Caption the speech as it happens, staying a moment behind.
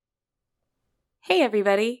Hey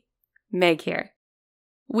everybody, Meg here.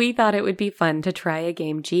 We thought it would be fun to try a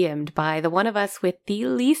game GM'd by the one of us with the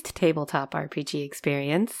least tabletop RPG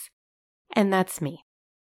experience, and that's me.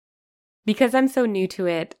 Because I'm so new to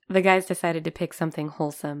it, the guys decided to pick something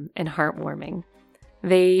wholesome and heartwarming.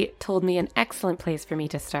 They told me an excellent place for me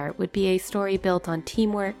to start would be a story built on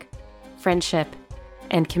teamwork, friendship,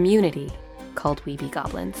 and community called We Be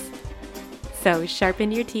Goblins. So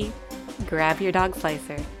sharpen your teeth, grab your dog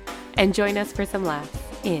slicer, and join us for some laughs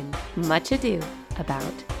in Much Ado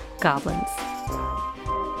About Goblins.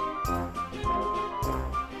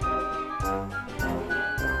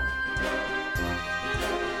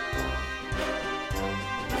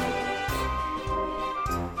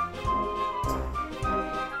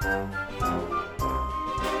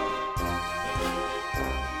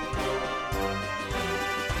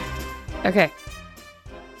 Okay.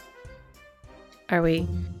 Are we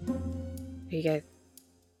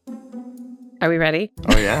ready?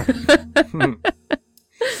 Oh, yeah.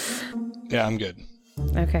 Yeah, I'm good.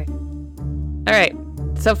 Okay. All right.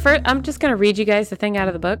 So first, I'm just going to read you guys the thing out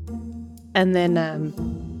of the book and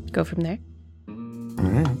then go from there. All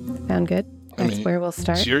right. Sound good? That's where we'll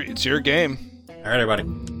start. It's your game. All right, everybody.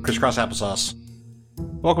 Crisscross applesauce.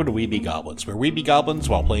 Welcome to We Be Goblins, where we be goblins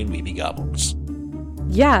while playing We Be Goblins.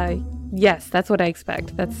 Yeah. Yes, that's what I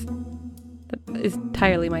expect. That is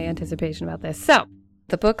entirely my anticipation about this. So,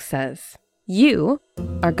 the book says, you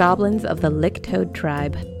are goblins of the Licktoad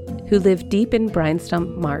tribe who live deep in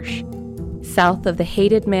Brinestump Marsh, south of the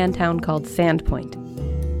hated man town called Sandpoint.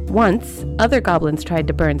 Once, other goblins tried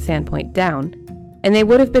to burn Sandpoint down, and they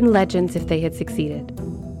would have been legends if they had succeeded.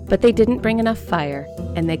 But they didn't bring enough fire,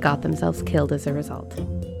 and they got themselves killed as a result.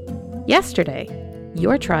 Yesterday,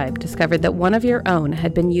 your tribe discovered that one of your own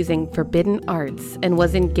had been using forbidden arts and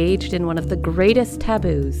was engaged in one of the greatest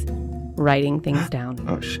taboos, writing things down.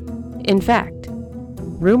 Oh, shit. In fact,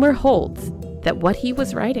 rumor holds that what he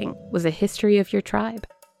was writing was a history of your tribe.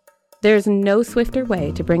 There's no swifter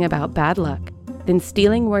way to bring about bad luck than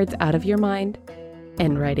stealing words out of your mind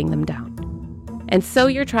and writing them down. And so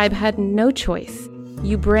your tribe had no choice.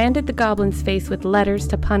 You branded the goblin's face with letters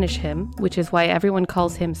to punish him, which is why everyone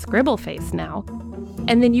calls him Scribbleface now.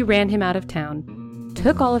 And then you ran him out of town,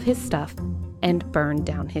 took all of his stuff, and burned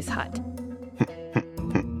down his hut.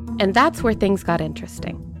 And that's where things got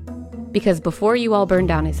interesting. Because before you all burned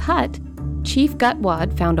down his hut, Chief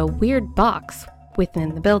Gutwad found a weird box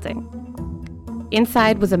within the building.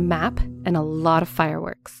 Inside was a map and a lot of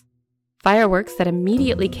fireworks. Fireworks that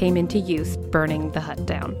immediately came into use, burning the hut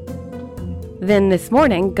down. Then this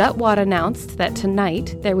morning, Gutwad announced that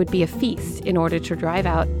tonight there would be a feast in order to drive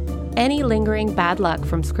out any lingering bad luck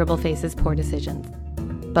from Scribbleface's poor decisions.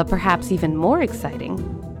 But perhaps even more exciting,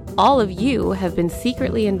 all of you have been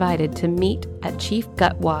secretly invited to meet at Chief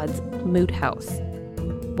Gutwad's moot house.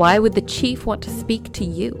 Why would the chief want to speak to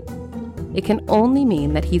you? It can only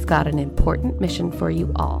mean that he's got an important mission for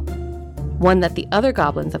you all. One that the other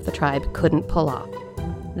goblins of the tribe couldn't pull off.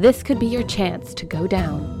 This could be your chance to go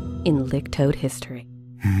down in Licktoad history.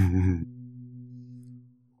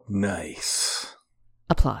 Nice.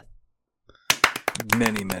 Applause.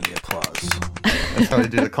 Many applause. That's how they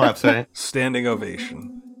do the claps, right? Standing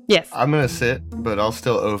ovation. Yes. I'm going to sit, but I'll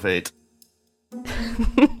still ovate.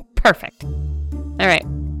 Perfect. All right.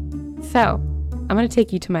 So, I'm going to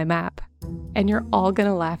take you to my map, and you're all going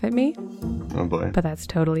to laugh at me, Oh, boy. but that's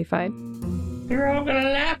totally fine. They're all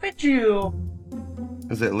gonna laugh at you.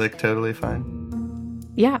 Is it lick totally fine?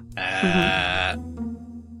 Yeah.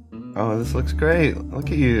 Oh, this looks great.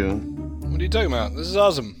 Look at you. What are you talking about? This is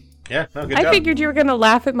awesome. Yeah, no, good I job. figured you were going to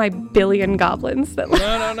laugh at my billion goblins. That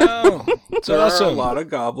No. It's There are a awesome. lot of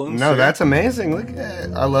goblins. No, here. that's amazing. Look at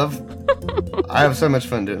it. I have so much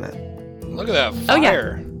fun doing that. Look at that Oh, yeah.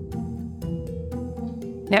 fire.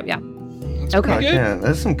 Yep. That's Okay. pretty good. Yeah,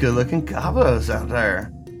 there's some good looking gobos out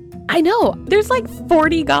there. I know. There's like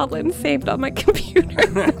 40 goblins saved on my computer.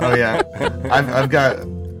 Oh, yeah.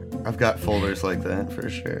 I've got folders like that for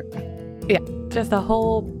sure. Yeah. Just a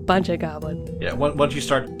whole bunch of goblins. Yeah, once you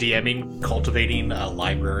start DMing, cultivating a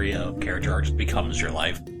library of character arts becomes your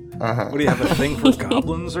life. Uh-huh. What do you have a thing for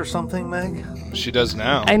goblins or something, Meg? She does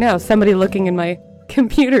now. I know. Somebody looking in my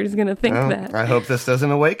computer is going to think Well, that. I hope this doesn't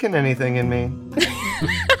awaken anything in me.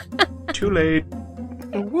 Too late.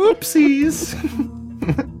 Whoopsies.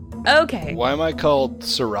 Okay. Why am I called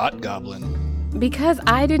Surratt Goblin? Because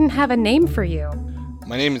I didn't have a name for you.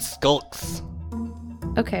 My name is Skulks.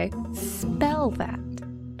 Okay. Spell that.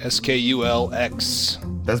 Skulx.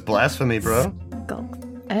 That's blasphemy, bro. Skulk. Did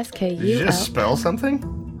you just S-K-U-L. spell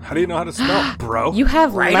something? How do you know how to spell, bro? You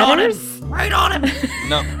have Write on letters? him! Write on him!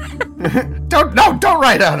 No. Don't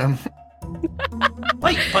write on him.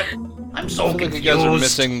 Wait, but I'm so I feel like confused. you guys are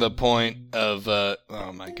missing the point of,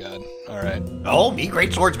 oh my god. Alright. Oh, me,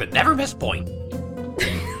 great swordsman, never miss point.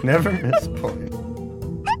 Never miss point.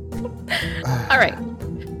 All right.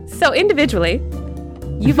 So individually,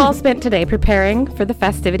 you've all spent today preparing for the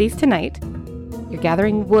festivities tonight. You're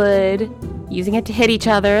gathering wood, using it to hit each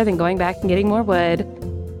other, then going back and getting more wood.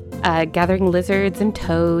 Gathering lizards and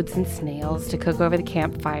toads and snails to cook over the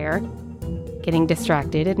campfire. Getting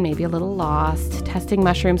distracted and maybe a little lost. Testing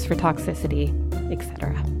mushrooms for toxicity,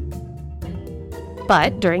 etc.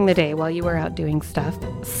 But during the day, while you were out doing stuff,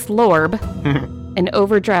 Slorb, an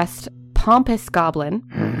overdressed, pompous goblin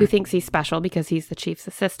who thinks he's special because he's the chief's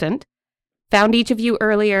assistant, found each of you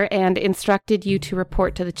earlier and instructed you to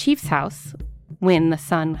report to the chief's house when the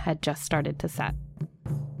sun had just started to set.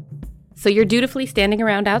 So you're dutifully standing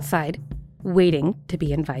around outside, waiting to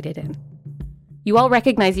be invited in. You all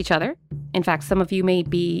recognize each other. In fact, some of you may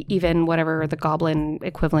be even whatever the goblin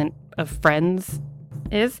equivalent of friends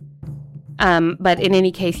is. But in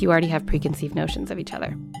any case, you already have preconceived notions of each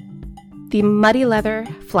other. The muddy leather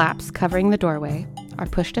flaps covering the doorway are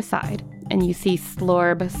pushed aside, and you see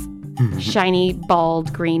Slorb's shiny,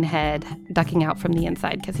 bald green head ducking out from the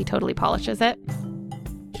inside because he totally polishes it.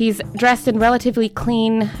 He's dressed in relatively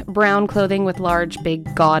clean brown clothing with large,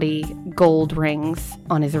 big, gaudy gold rings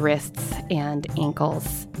on his wrists and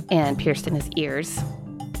ankles and pierced in his ears.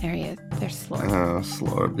 There he is. There's Slorb. Oh,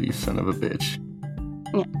 Slorb, you son of a bitch.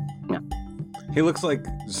 Yeah. He looks like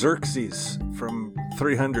Xerxes from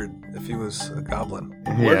 300 if he was a goblin.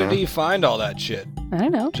 Where did he find all that shit? I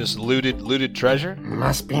don't know. Just looted treasure?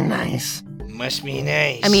 Must be nice. Must be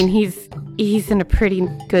nice. I mean, he's in a pretty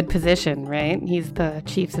good position, right? He's the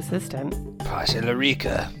chief's assistant.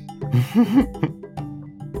 Pashalarica.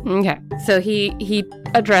 Okay, so he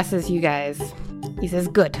addresses you guys. He says,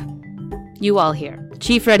 "Good. You all here.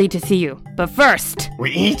 Chief ready to see you. But first..."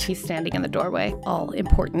 We eat? He's standing in the doorway, all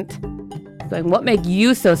important. Going, "What make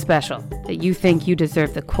you so special that you think you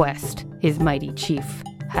deserve the quest his mighty chief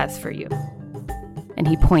has for you?" And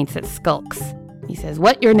he points at Skulks. He says,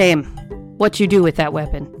 "What your name? What you do with that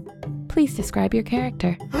weapon? Please describe your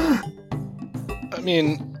character." I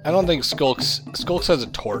mean, I don't think Skulks has a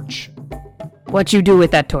torch. "What you do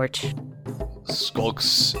with that torch?"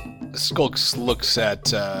 Skulks looks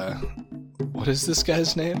at, what is this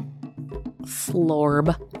guy's name?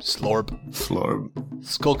 Slorb. Slorb.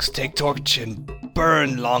 Skulks take torch and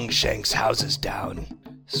burn Longshank's houses down.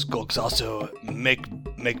 Skulks also make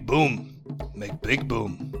boom. Make big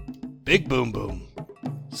boom. Big boom boom.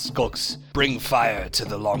 Skulks bring fire to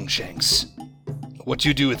the Longshanks. What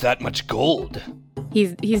you do with that much gold?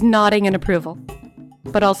 He's nodding in approval.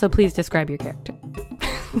 But also, please describe your character.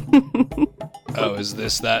 Oh, is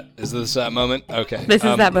this that moment? Okay. This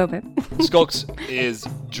is that moment. Skulks is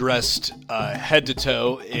dressed head to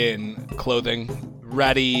toe in clothing.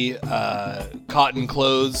 Ratty cotton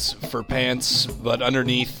clothes for pants, but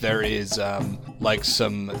underneath there is like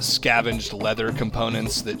some scavenged leather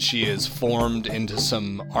components that she has formed into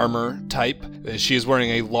some armor type. She is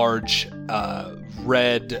wearing a large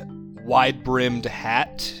red wide-brimmed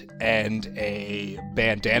hat and a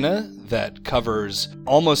bandana that covers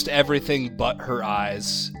almost everything but her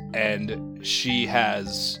eyes, and she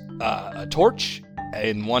has a torch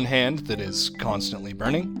in one hand that is constantly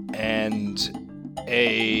burning, and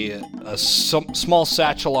a small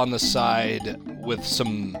satchel on the side with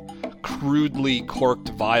some crudely corked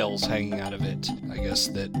vials hanging out of it. I guess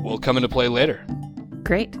that will come into play later.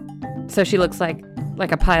 Great. So she looks like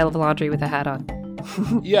a pile of laundry with a hat on.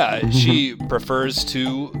 Yeah, she prefers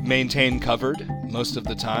to maintain covered most of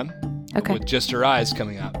the time. Okay. With just her eyes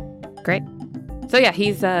coming out. Great. So yeah,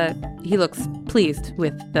 he looks pleased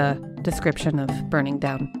with the description of burning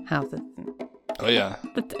down houses. Oh yeah.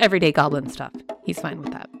 That's everyday goblin stuff. He's fine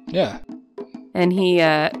with that. Yeah. And he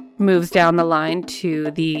moves down the line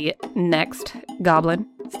to the next goblin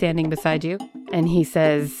standing beside you. And he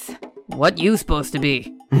says, "What you supposed to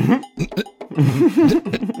be?"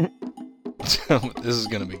 This is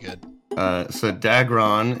going to be good. So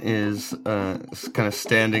Dagron is kind of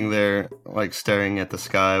standing there, like staring at the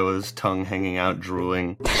sky with his tongue hanging out,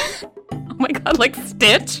 drooling. Oh my god, like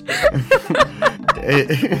Stitch?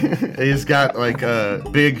 He's got like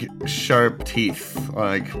big, sharp teeth,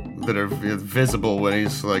 like that are visible when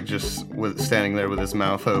he's like just standing there with his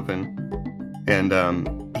mouth open,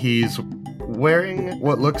 and he's wearing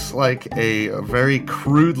what looks like a very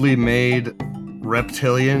crudely made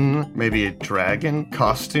reptilian, maybe a dragon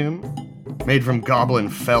costume, made from goblin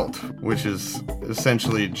felt, which is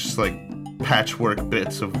essentially just like patchwork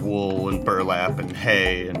bits of wool and burlap and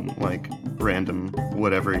hay and like random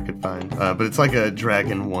whatever he could find. But it's like a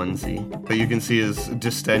dragon onesie. But you can see his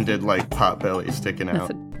distended, like, pot belly sticking out.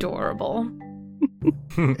 That's adorable.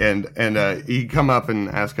 And you come up and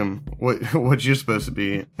ask him what you're supposed to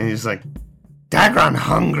be. And he's like, Dagron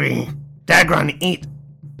hungry. Dagron eat.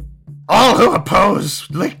 All who oppose,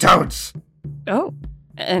 lick toads. Oh.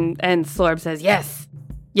 And Slorb says, yes.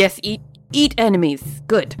 Yes, eat enemies.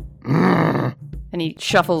 Good. And he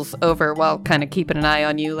shuffles over while kind of keeping an eye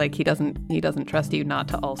on you, like he doesn't trust you not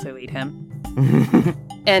to also eat him.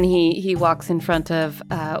 And he walks in front of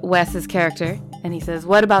Wes's character, and he says,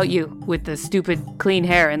 what about you, with the stupid clean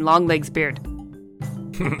hair and long legs beard?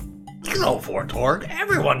 You know Vortorg.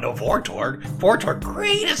 Everyone know Vortorg. Vortorg,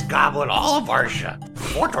 greatest goblin all of Varsha.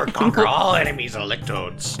 Vortorg conquer all enemies and lick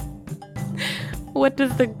toads. What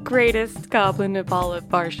does the greatest goblin of all of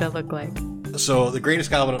Varsha look like? So the greatest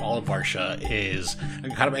goblin in all of Varsha is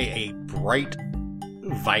kind of a bright,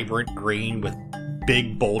 vibrant green with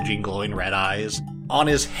big, bulging, glowing red eyes. On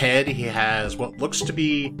his head, he has what looks to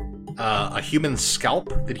be a human scalp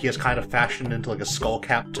that he has kind of fashioned into like a skull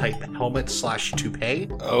cap type helmet / toupee.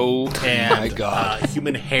 Oh my god.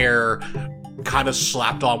 Human hair kind of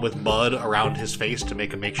slapped on with mud around his face to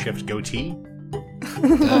make a makeshift goatee.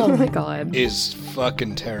 Oh my god. Is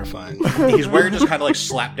fucking terrifying. He's wearing just kind of like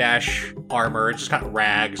slapdash armor. It's just kind of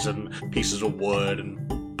rags and pieces of wood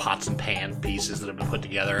and pots and pan pieces that have been put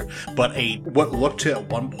together. But what looked to at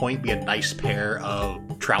one point be a nice pair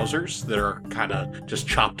of trousers that are kind of just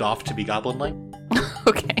chopped off to be goblin-like.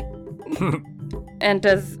 Okay. And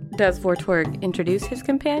does Vortorg introduce his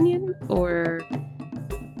companion, or?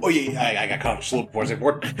 Oh yeah, I got caught up slow before I said,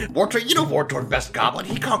 Vortorg, you know Vortorg, best goblin.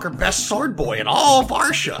 He conquered best sword boy in all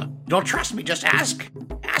Varsha. You don't trust me? Just ask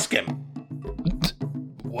him.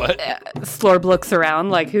 What? Slorb looks around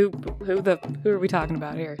like, who are we talking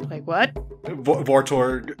about here? Like, what?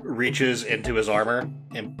 Vortorg reaches into his armor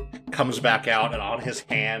and comes back out, and on his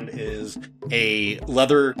hand is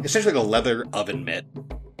essentially a leather oven mitt.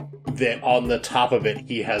 That on the top of it,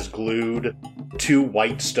 he has glued 2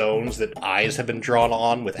 white stones that eyes have been drawn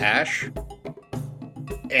on with ash.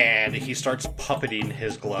 And he starts puppeting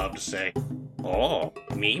his glove to say, oh,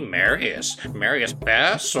 me Marius. Marius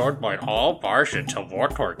best sword boy in all Varsha till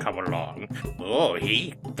Vortorg come along. Oh,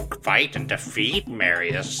 he fight and defeat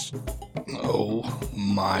Marius. Oh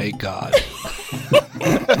my god.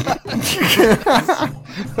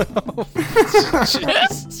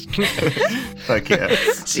 Jesus. Fuck yeah.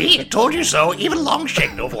 See, told you so. Even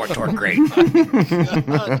Longshake no Vortorg great.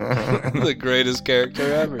 The greatest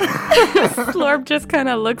character ever. Slorb just kind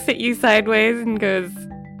of looks at you sideways and goes,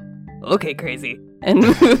 okay, crazy, and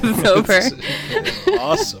moves over.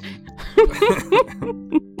 Awesome.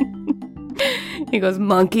 He goes,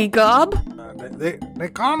 monkey gob? They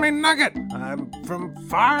call me Nugget. I'm from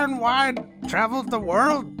far and wide, traveled the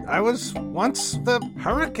world. I was once the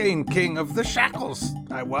Hurricane King of the Shackles.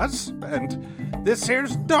 I was. And this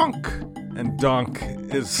here's Donk. And Donk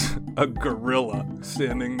is a gorilla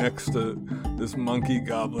standing next to this monkey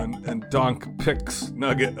goblin. And Donk picks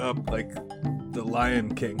Nugget up like the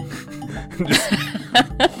Lion King. And just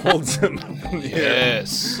holds him in the air.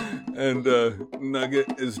 Yes. And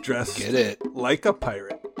Nugget is dressed like a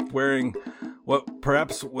pirate, wearing what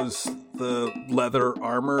perhaps was the leather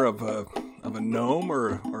armor of a gnome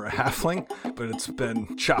or a halfling, but it's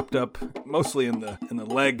been chopped up mostly in the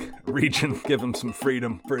leg region, give him some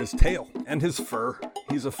freedom for his tail and his fur.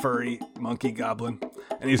 He's a furry monkey goblin,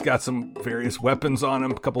 and he's got some various weapons on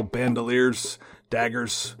him, a couple bandoliers,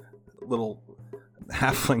 daggers, little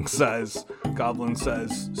halfling size, goblin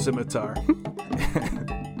size scimitar.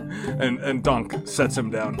 And Donk sets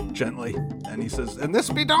him down gently, and he says, "And this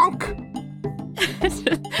be Donk."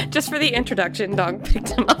 Just for the introduction, Donk picked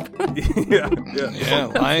him up. Yeah,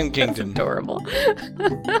 Lion Kingdom. Adorable.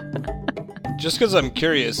 Just because I'm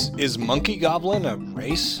curious, is Monkey Goblin a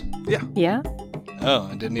race? Yeah? Oh,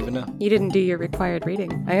 I didn't even know. You didn't do your required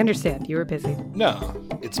reading. I understand. You were busy. No,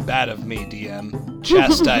 it's bad of me, DM.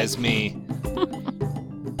 Chastise me.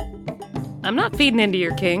 I'm not feeding into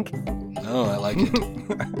your kink. Oh, I like it.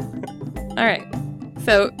 All right.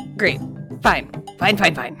 So, great. Fine,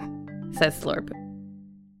 says Slorb.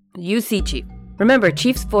 You see, Chief. Remember,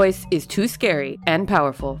 Chief's voice is too scary and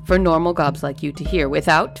powerful for normal gobs like you to hear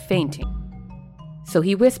without fainting. So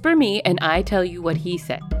he whisper me and I tell you what he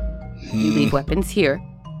said. You leave weapons here.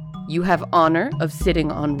 You have honor of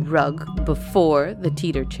sitting on rug before the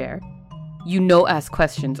teeter chair. You no ask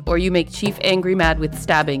questions or you make Chief angry mad with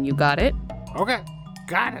stabbing. You got it? Okay,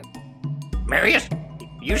 got it. Marius,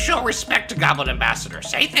 you show respect to Goblin Ambassador.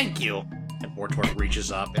 Say thank you. And Vortorg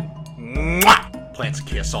reaches up and plants a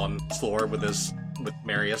kiss on Slor with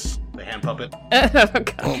Marius. the hand puppet.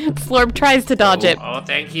 Slorb tries to dodge it. Oh,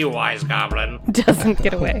 thank you, wise goblin. Doesn't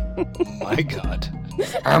get away. My God.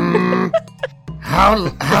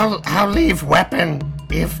 How leave weapon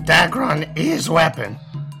if Dagron is weapon?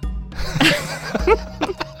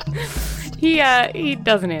 He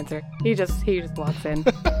doesn't answer. He just walks in.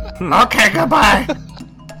 Okay, goodbye.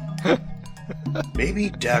 Maybe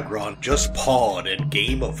Dagron just pawed in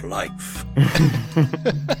Game of Life.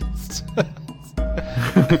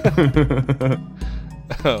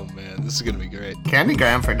 Oh man, this is gonna be great.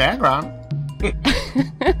 Candygram for Dagron.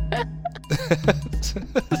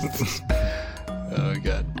 Oh my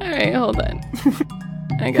God. All right, hold on.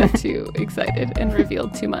 I got too excited and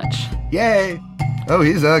revealed too much. Yay. Oh,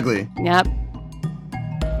 he's ugly. Yep.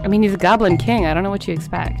 I mean, he's a goblin king. I don't know what you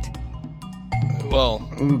expect. Well,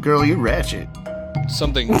 Ooh, girl, you ratchet.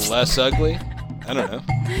 something less ugly? I don't know.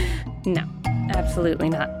 No, absolutely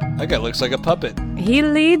not. That guy looks like a puppet. He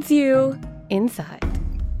leads you inside,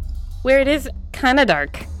 where it is kind of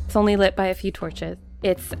dark. It's only lit by a few torches.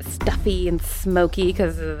 It's stuffy and smoky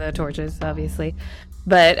because of the torches, obviously.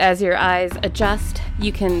 But as your eyes adjust,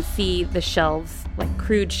 you can see the shelves, like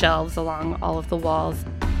crude shelves along all of the walls,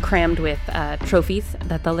 crammed with trophies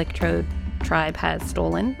that the Lictrode tribe has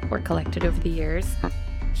stolen or collected over the years.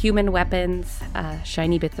 Human weapons,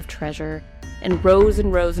 shiny bits of treasure, and rows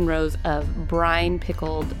of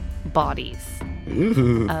brine-pickled bodies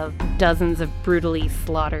of dozens of brutally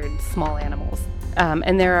slaughtered small animals.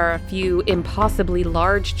 And there are a few impossibly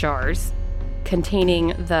large jars containing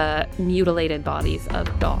the mutilated bodies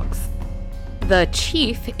of dogs. The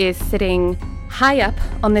chief is sitting high up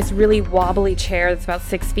on this really wobbly chair that's about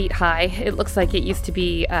 6 feet high. It looks like it used to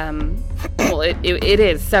be, it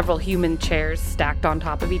is several human chairs stacked on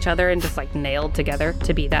top of each other and just like nailed together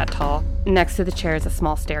to be that tall. Next to the chair is a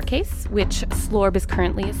small staircase, which Slorb is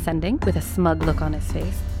currently ascending with a smug look on his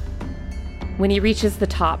face. When he reaches the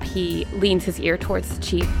top, he leans his ear towards the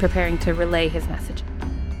chief, preparing to relay his message.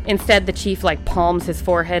 Instead, the chief palms his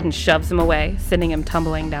forehead and shoves him away, sending him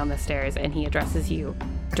tumbling down the stairs, and he addresses you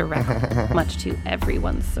directly, much to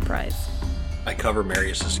everyone's surprise. I cover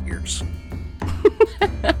Marius's ears.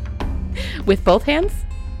 With both hands?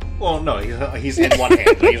 Well, no, he's in one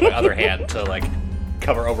hand. I use my other hand to,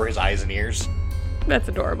 cover over his eyes and ears. That's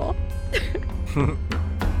adorable.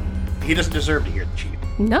 He doesn't deserve to hear the chief.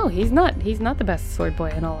 No, he's not. He's not the best sword boy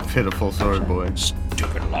in all of Pitiful sword boy.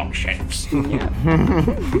 Stupid long shapes. Yeah.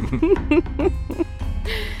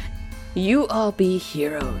 You all be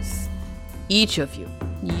heroes. Each of you.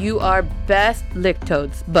 You are best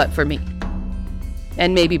Lictodes, but for me.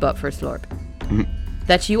 And maybe but for Slorb.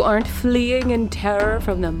 That you aren't fleeing in terror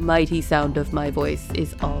from the mighty sound of my voice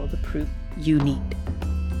is all the proof you need.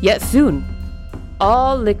 Yet soon,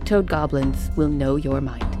 all Lictode goblins will know your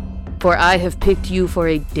mind. For I have picked you for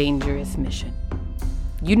a dangerous mission.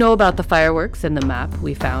 You know about the fireworks and the map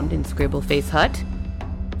we found in Scribbleface Hut?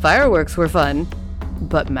 Fireworks were fun,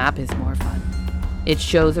 but map is more fun. It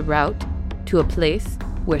shows a route to a place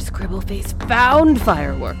where Scribbleface found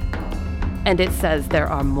firework. And it says there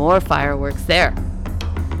are more fireworks there.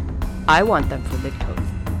 I want them for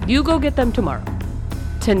Lictodes. You go get them tomorrow.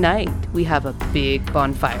 Tonight, we have a big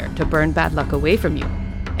bonfire to burn bad luck away from you,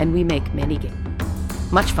 and we make many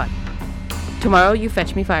games. Much fun. Tomorrow you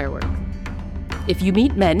fetch me fireworks. If you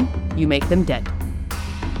meet men, you make them dead.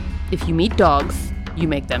 If you meet dogs, you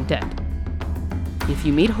make them dead. If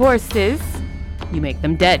you meet horses, you make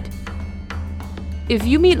them dead. If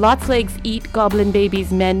you meet lots legs eat goblin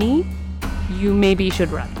babies many, you maybe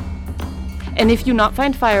should run. And if you not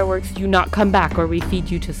find fireworks, you not come back or we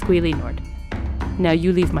feed you to Squealy Nord. Now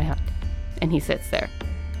you leave my hut. And he sits there,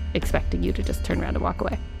 expecting you to just turn around and walk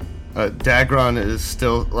away. Dagron is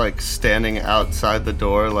still, standing outside the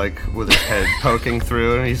door, with his head poking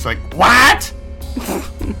through, and he's like, "What?"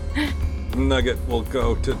 Nugget will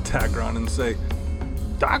go to Dagron and say,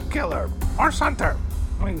 "Dog killer, horse hunter,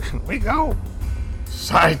 we go."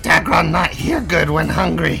 Sorry, Dagron not here good when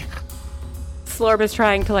hungry. Slorb is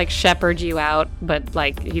trying to, shepherd you out, but,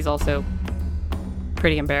 he's also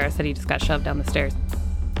pretty embarrassed that he just got shoved down the stairs.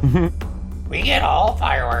 We get all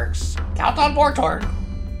fireworks. Count on Vortorg.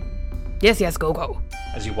 Yes, go.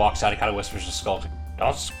 As he walks out, he kind of whispers to Skulks,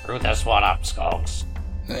 "Don't screw this one up, Skulks."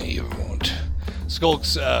 No, you won't.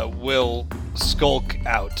 Skulks will skulk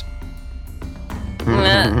out.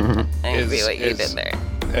 I see what you did there.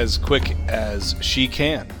 As quick as she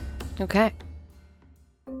can. Okay.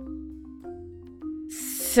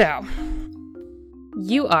 So,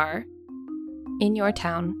 you are in your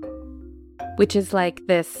town, which is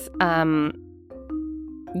this,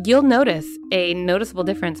 you'll notice a noticeable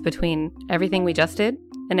difference between everything we just did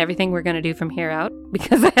and everything we're going to do from here out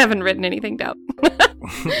because I haven't written anything down.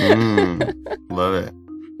 Love it.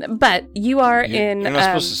 But you are in... You're not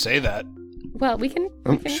supposed to say that. Well, we can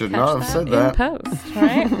should catch not have said that. In post,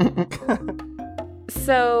 right?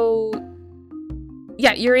 So,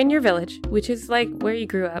 yeah, you're in your village, which is like where you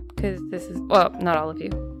grew up, because this is, well, not all of you.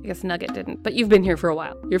 I guess Nugget didn't, but you've been here for a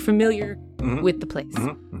while. You're familiar with the place.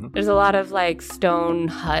 There's a lot of like stone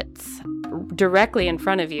huts directly in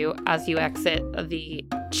front of you as you exit the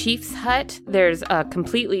chief's hut. There's a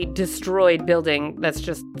completely destroyed building that's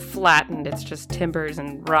just flattened. It's just timbers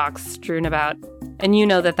and rocks strewn about. And you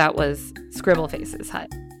know that that was Scribbleface's hut.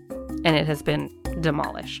 And it has been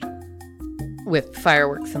demolished with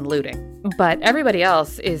fireworks and looting. But everybody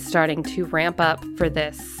else is starting to ramp up for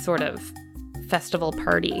this sort of festival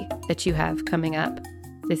party that you have coming up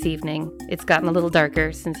this evening. It's gotten a little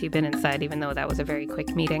darker since you've been inside, even though that was a very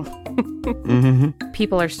quick meeting.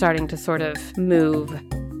 People are starting to sort of move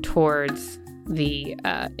towards the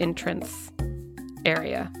entrance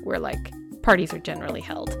area where like parties are generally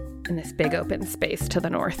held in this big open space to the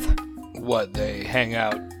north. What, they hang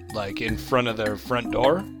out like in front of their front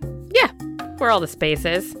door? Yeah, where all the space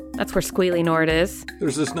is. That's where Squealy Nord is.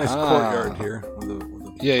 There's this nice courtyard here with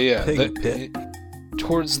a pig pit.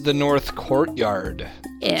 Towards the north courtyard.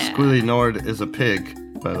 Yeah. Squealy Nord is a pig,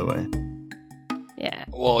 by the way. Yeah.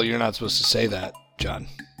 Well, you're not supposed to say that, John.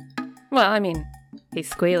 Well, I mean, he's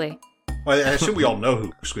squealy. Well, I assume we all know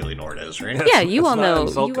who Squealy Nord is, right? Yeah, you all know.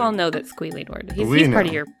 Insulting. You all know that Squealy Nord. He's We part know.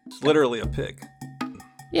 of your. It's literally a pig.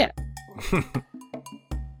 Yeah.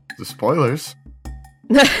 The spoilers.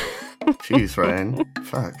 Jeez, Ryan.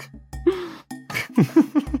 Fuck.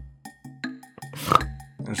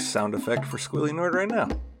 There's a sound effect for Squealy Nord right now.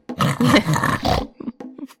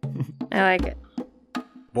 I like it.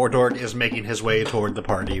 Bordorg is making his way toward the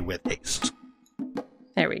party with haste.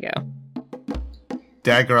 There we go.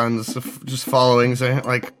 Dagron's just following, saying,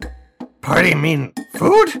 like, party mean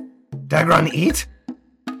food? Dagron eat?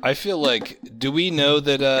 I feel like, do we know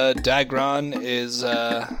that Dagron is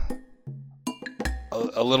a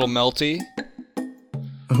little melty?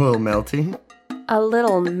 A little melty? A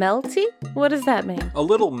little melty? What does that mean? A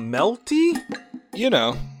little melty? You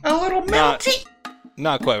know. A little melty!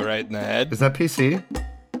 Not quite right in the head. Is that PC?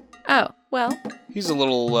 Oh, well, He's a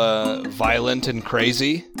little violent and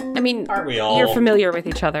crazy. I mean, Aren't we all? you're familiar with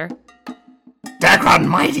each other. Dagron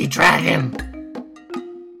mighty dragon!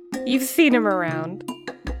 You've seen him around.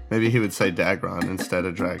 Maybe he would say Dagron instead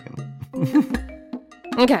of dragon.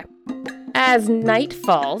 Okay. As night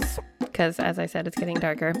falls, because as I said, it's getting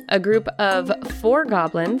darker, a group of 4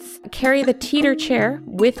 goblins carry the teeter chair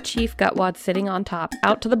with Chief Gutwad sitting on top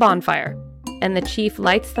out to the bonfire. And the chief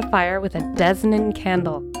lights the fire with a Desnan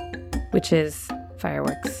candle, which is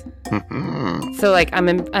fireworks. So, like, I'm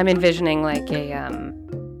envisioning like a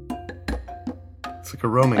It's like a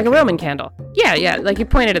Roman like a Roman candle. Yeah, like you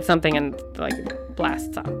point it at something and like it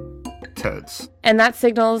blasts off. Toads. And that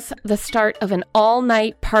signals the start of an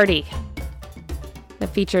all-night party that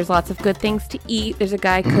features lots of good things to eat. There's a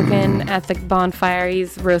guy cooking at the bonfire.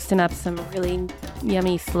 He's roasting up some really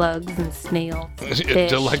yummy slugs and snails. Fish.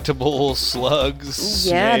 Delectable slugs.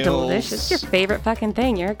 Yeah, snails. delicious. Your favorite fucking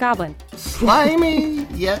thing. You're a goblin. Slimy,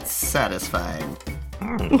 yet satisfying.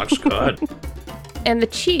 Looks good. And the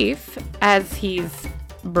chief, as he's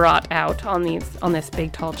brought out on this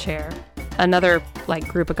big tall chair, another like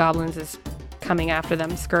group of goblins is coming after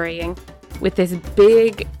them, scurrying, with this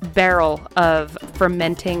big barrel of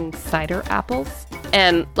fermenting cider apples.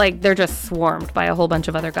 And like they're just swarmed by a whole bunch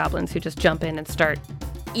of other goblins who just jump in and start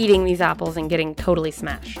eating these apples and getting totally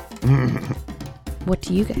smashed. What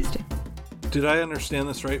do you guys do? Did I understand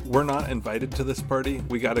this right? We're not invited to this party.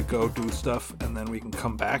 We gotta go do stuff and then we can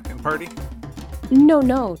come back and party?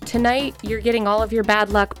 No. Tonight you're getting all of your bad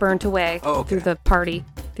luck burnt away through the party,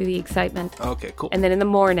 through the excitement. Okay, cool. And then in the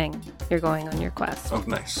morning, you're going on your quest. Oh,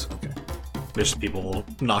 nice. Okay. There's people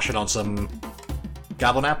noshing on some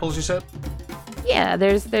goblin apples, you said? Yeah,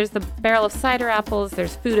 there's the barrel of cider apples,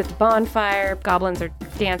 there's food at the bonfire, goblins are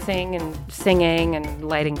dancing and singing and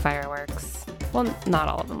lighting fireworks. Well, not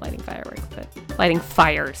all of them lighting fireworks, but lighting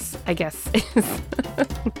fires, I guess, is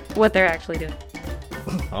what they're actually doing.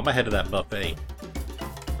 I'm ahead of that buffet.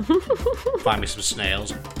 Find me some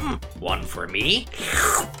snails. One for me.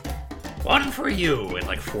 One for you. And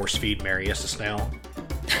like force feed Marius a snail.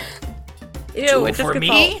 Ew, Two it just for gets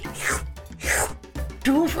me. all...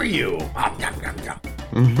 Two for you.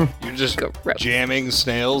 You're just Gross. jamming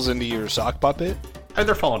snails into your sock puppet? And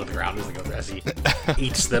they're falling to the ground as he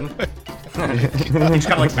eats them. He's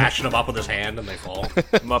kind of like mashing them up with his hand and they fall.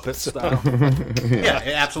 Muppet style. Yeah,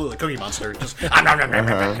 absolutely. Cookie Monster. Just.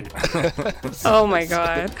 Oh my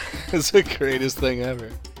god. It's the greatest thing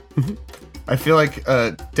ever. I feel like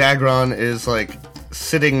Dagron is like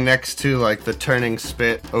sitting next to like the turning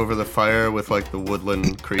spit over the fire with like the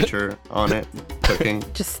woodland creature on it cooking.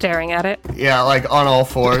 Just staring at it. Yeah, like on all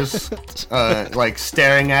fours, like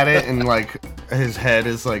staring at it, and like his head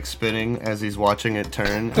is like spinning as he's watching it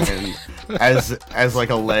turn, and as like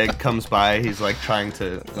a leg comes by, he's like trying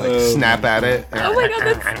to like snap at it. Oh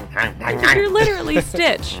my god, you're literally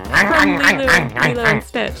Stitch from Lilo and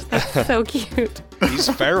Stitch. That's so cute. He's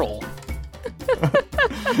feral.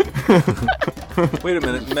 Wait a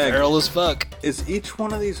minute, Meg. Feral as fuck. Is each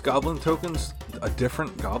one of these goblin tokens a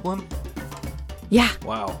different goblin? Yeah.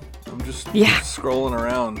 Wow. I'm just scrolling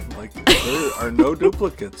around. Like, there are no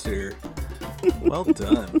duplicates here. Well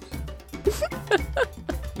done.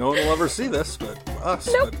 No one will ever see this, but us.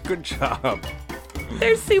 Nope. But good job.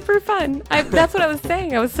 They're super fun. That's what I was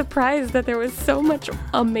saying. I was surprised that there was so much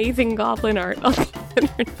amazing goblin art on the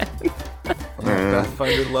internet.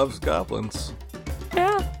 Pathfinder loves goblins.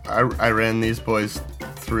 Yeah. I ran these boys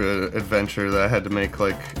through an adventure that I had to make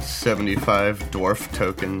like 75 dwarf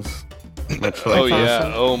tokens. Much like Oh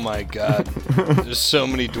yeah, oh my god. There's so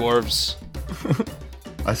many dwarves.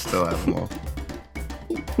 I still have them all.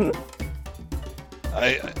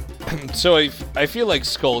 I feel like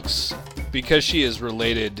Skulks, because she is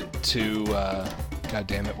related to God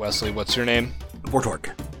damn it, Wesley, what's her name?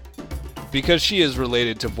 Vortorg. Because she is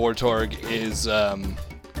related to Vortorg, is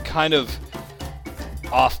kind of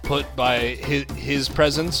off-put by his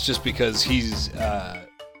presence, just because he's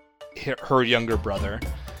her younger brother,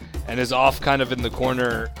 and is off kind of in the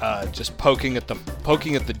corner, just poking at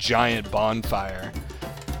the giant bonfire,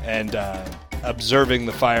 and observing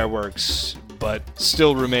the fireworks, but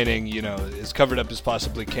still remaining, as covered up as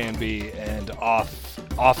possibly can be, and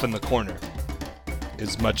off in the corner,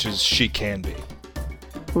 as much as she can be.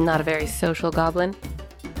 Not a very social goblin.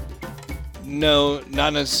 No,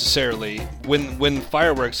 not necessarily. When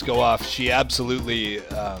fireworks go off, she absolutely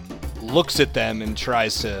looks at them and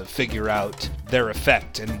tries to figure out their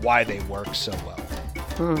effect and why they work so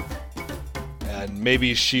well. And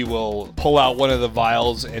maybe she will pull out one of the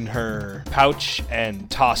vials in her pouch and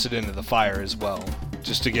toss it into the fire as well,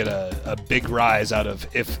 just to get a big rise out of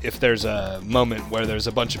if there's a moment where there's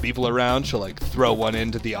a bunch of people around, she'll like throw one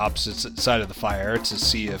into the opposite side of the fire to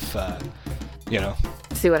see if,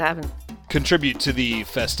 See what happens. contribute to the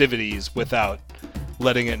festivities without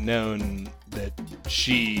letting it known that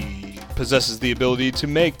she possesses the ability to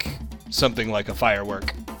make something like a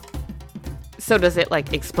firework. So does it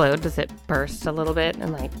like explode? Does it burst a little bit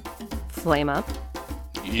and like flame up?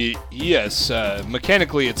 Yes,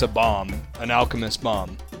 mechanically it's a bomb, an alchemist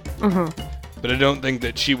bomb. But I don't think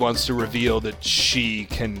that she wants to reveal that she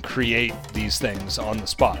can create these things on the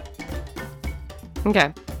spot.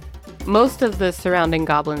 Okay. Most of the surrounding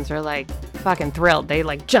goblins are like fucking thrilled. They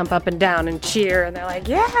like jump up and down and cheer, and they're like,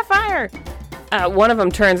 yeah, fire! One of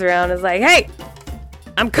them turns around and is like, hey,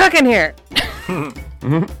 I'm cooking here.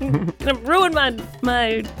 Gonna ruin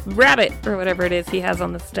my rabbit, or whatever it is he has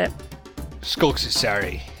on the stick. Skulks is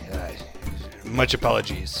sorry. Much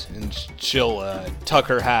apologies. And she'll tuck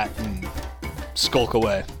her hat and skulk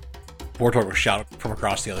away. Vortorg will shout from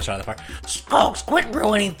across the other side of the fire, Skulks, quit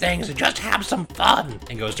ruining things and just have some fun!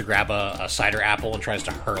 And goes to grab a cider apple and tries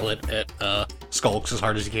to hurl it at Skulks as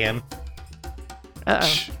hard as he can.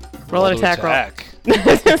 Uh-oh. Roll an attack roll.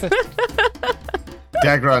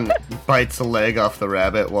 Dagron bites a leg off the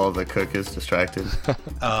rabbit while the cook is distracted.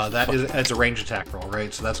 That's a range attack roll,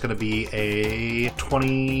 right? So that's going to be a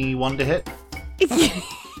 21 to hit.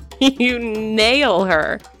 You nail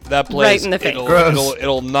her. That place, right in the face.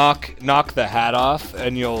 It'll knock the hat off,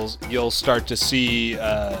 and you'll start to see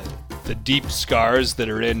the deep scars that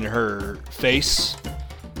are in her face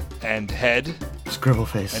and head. Scribble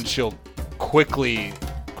face. And she'll quickly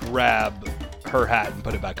grab her hat and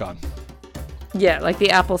put it back on. Yeah, like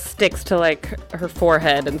the apple sticks to like her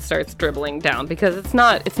forehead and starts dribbling down because it's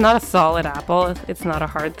not a solid apple. It's not a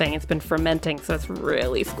hard thing. It's been fermenting, so it's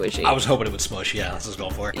really squishy. I was hoping it would smush. Yeah, that's what I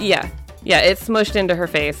was going for. Yeah, it's smushed into her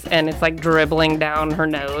face and it's like dribbling down her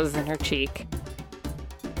nose and her cheek,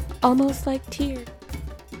 almost like tears.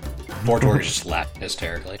 Vortorg is just laughing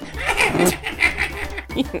hysterically.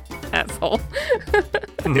 Asshole.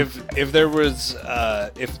 If there was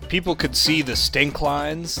if people could see the stink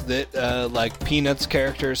lines that like Peanuts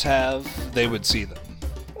characters have, they would see them.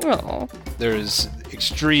 Oh. There is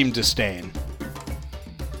extreme disdain.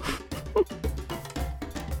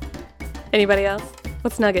 Anybody else?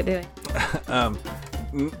 What's Nugget doing?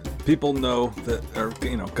 people know that, or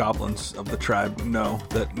goblins of the tribe know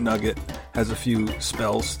that Nugget has a few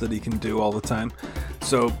spells that he can do all the time.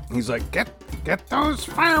 So he's like, get those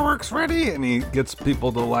fireworks ready, and he gets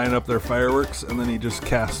people to line up their fireworks, and then he just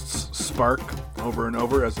casts Spark over and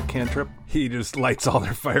over as a cantrip. He just lights all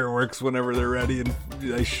their fireworks whenever they're ready, and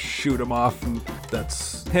they shoot them off, and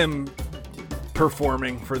that's him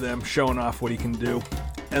performing for them, showing off what he can do.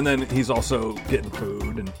 And then he's also getting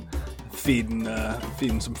food and feeding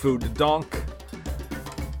some food to Donk.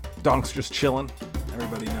 Donk's just chilling.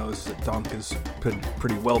 Everybody knows that Donk is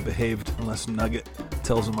pretty well behaved, unless Nugget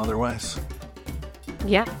tells him otherwise.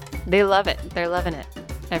 Yeah, they love it. They're loving it.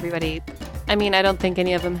 Everybody, I mean, I don't think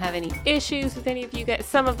any of them have any issues with any of you guys.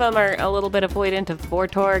 Some of them are a little bit avoidant of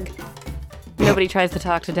Vortorg. Nobody tries to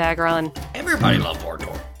talk to Dagron. Everybody loves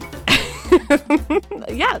Vortorg.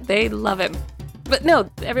 Yeah, they love him. But no,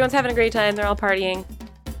 everyone's having a great time. They're all partying,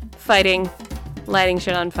 fighting, lighting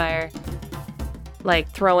shit on fire, like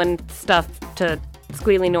throwing stuff to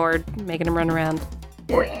Squealy Nord, making him run around.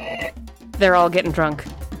 They're all getting drunk.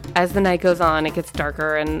 As the night goes on, it gets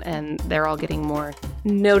darker, and they're all getting more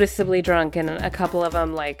noticeably drunk, and a couple of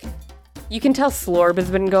them, like, you can tell Slorb has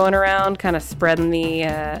been going around, kind of spreading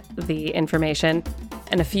the information,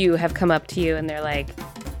 and a few have come up to you, and they're like,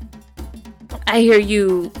 I hear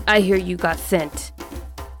you got sent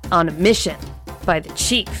on a mission by the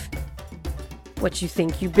chief. What you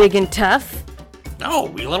think, you big and tough? No,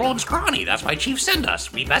 we little and scrawny. That's why Chief send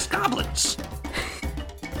us. We best goblins.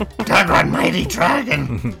 Dagron, mighty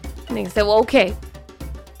dragon. And he said, well, okay.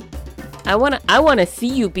 I wanna see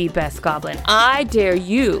you be best goblin. I dare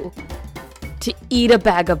you to eat a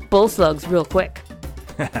bag of bull slugs real quick.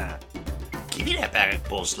 Give me that bag of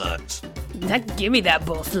bull slugs. Not give me that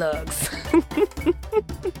bull slugs.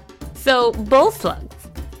 So, bull slugs.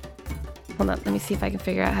 Hold on, let me see if I can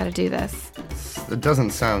figure out how to do this. It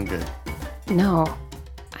doesn't sound good. No,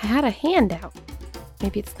 I had a handout.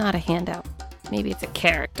 Maybe it's not a handout. Maybe it's a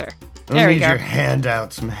character. There we need go. your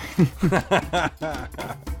handouts, man.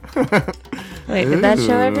 Wait, did that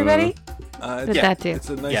show everybody? What did that do? It's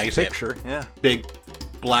a nice picture. Yeah. Big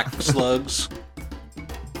black slugs.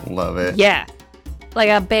 Love it. Yeah. Like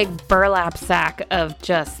a big burlap sack of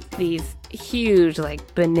just these huge,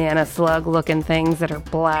 like, banana slug looking things that are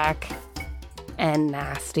black and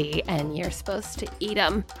nasty, and you're supposed to eat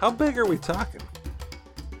them. How big are we talking?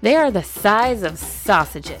 They are the size of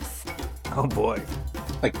sausages. Oh boy.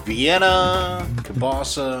 Like Vienna,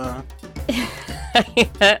 kielbasa.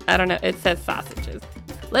 I don't know. It says sausages.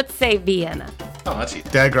 Let's say Vienna. Oh, that's easy.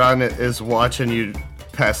 Dagron is watching you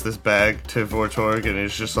pass this bag to Vortorg, and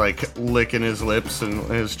he's just like licking his lips and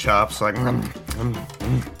his chops, like.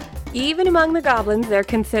 Even among the goblins, they're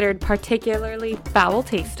considered particularly foul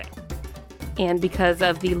tasting. And because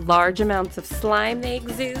of the large amounts of slime they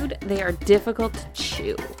exude, they are difficult to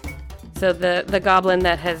chew. So the goblin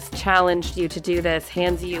that has challenged you to do this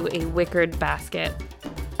hands you a wickered basket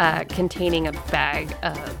containing a bag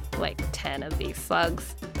of like 10 of these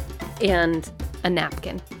slugs and a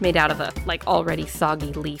napkin made out of a like already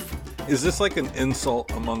soggy leaf. Is this like an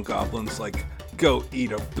insult among goblins? Like, go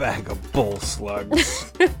eat a bag of bull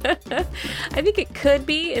slugs? I think it could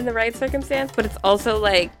be in the right circumstance, but it's also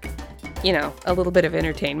like, you know, a little bit of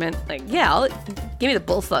entertainment. Like, yeah, give me the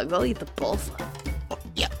bull slugs. I'll eat the bull slugs.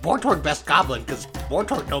 Yeah, Vortorg best goblin, because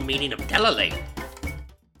Vortorg no meaning of Delalate.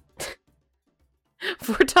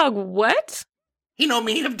 Vortorg what? He no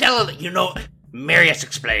meaning of Delalate. You know, Marius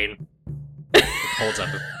explain. Holds up.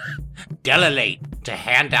 Delalate, to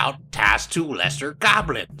hand out tasks to lesser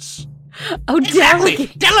goblins. Oh, Exactly,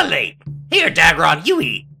 delegate. Delalate. Here, Dagron, you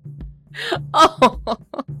eat. Oh.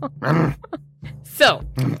 So,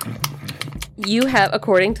 you have,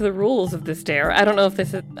 according to the rules of this dare, I don't know if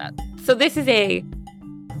this is... So this is a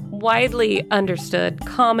widely understood,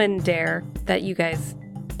 common dare that you guys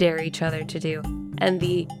dare each other to do. And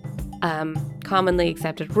the commonly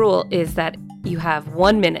accepted rule is that you have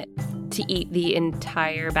 1 minute to eat the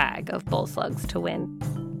entire bag of bull slugs to win.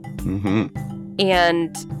 Mm-hmm.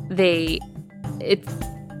 And they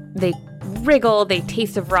wriggle, they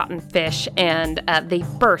taste of rotten fish, and they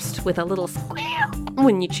burst with a little squeal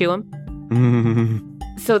when you chew them.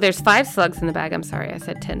 Mm-hmm. So there's 5 slugs in the bag. I'm sorry, I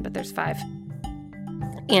said 10, but there's 5.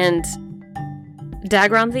 And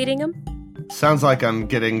Dagron's eating them? Sounds like I'm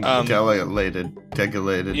getting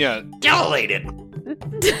degulated. Yeah, Delalate.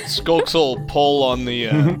 Skulks will pull on the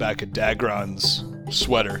back of Dagron's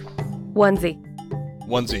sweater. Onesie.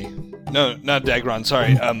 No, not Dagron,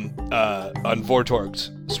 sorry. On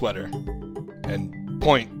Vortorg's sweater. And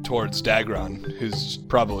point towards Dagron, who's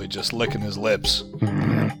probably just licking his lips.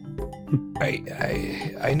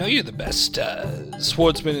 I know you're the best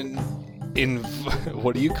swordsman in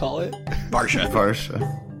what do you call it?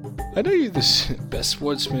 Varsha. I know you're the best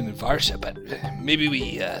swordsman in Varsha, but maybe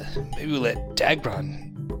we let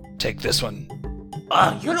Dagron take this one.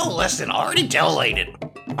 You're no less than already delated.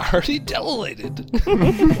 Already delated?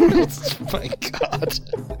 My God.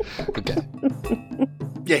 Okay.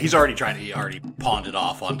 Yeah, he already pawned it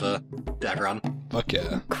off onto Dagron. Fuck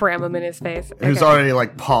yeah. Cram him in his face. He was Okay. already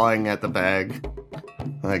like pawing at the bag.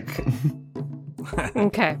 Like,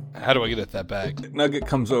 Okay. How do I get at that bag? Nugget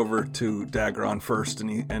comes over to Dagron first,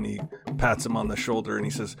 and he pats him on the shoulder, and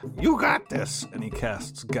he says, "You got this!" And he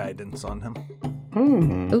casts guidance on him.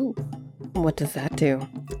 Ooh. What does that do?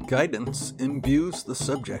 Guidance imbues the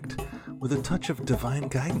subject with a touch of divine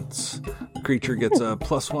guidance. The creature gets a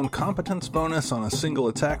 +1 competence bonus on a single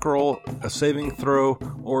attack roll, a saving throw,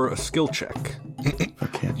 or a skill check.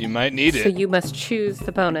 okay. You might need So it. you must choose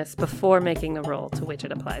the bonus before making the roll to which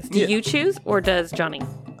it applies. Do Yeah. you choose, or does Johnny?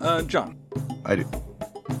 John. I do.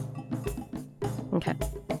 Okay.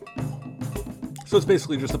 So it's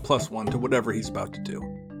basically just a +1 to whatever he's about to do.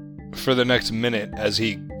 For the next minute as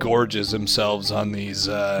he gorges himself on these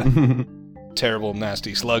terrible,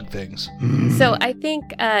 nasty slug things. So I think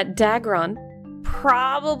Dagron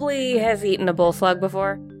probably has eaten a bull slug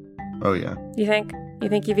before. Oh, yeah. You think? You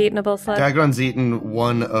think you've eaten a bull slug? Dagron's eaten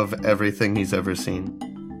one of everything he's ever seen.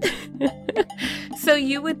 So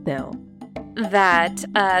you would know that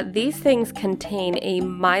these things contain a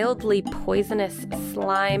mildly poisonous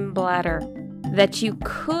slime bladder that you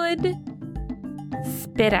could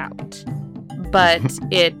spit out, but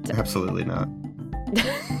it... Absolutely not.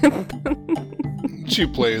 You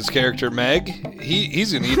play his character, Meg.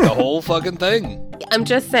 He's gonna eat the whole fucking thing. I'm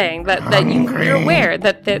just saying that you're aware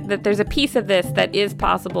that there's a piece of this that is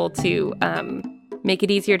possible to make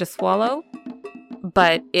it easier to swallow,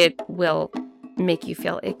 but it will make you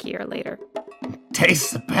feel ickier later.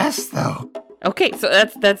 Tastes the best, though. Okay, so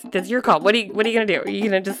that's your call. What are you gonna do? Are you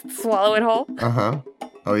gonna just swallow it whole? Uh-huh.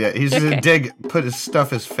 Oh, yeah. He's Okay. gonna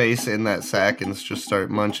stuff his face in that sack and just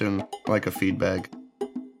start munching like a feed bag.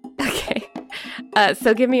 Okay.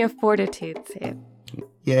 So give me a fortitude save.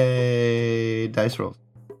 Yay. Dice rolls.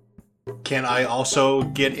 Can I also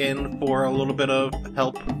get in for a little bit of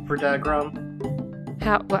help for Dagron?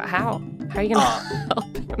 How? How are you gonna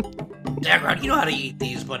help him? Dagron, you know how to eat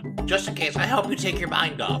these, but just in case, I help you take your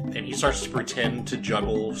mind off. And he starts to pretend to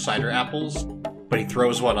juggle cider apples, but he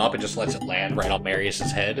throws one up and just lets it land right on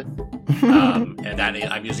Marius's head. And that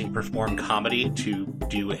I'm using perform comedy to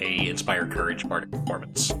do a inspired courage part of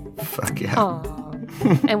performance. Fuck yeah. Aw.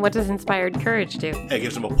 And what does inspired courage do? It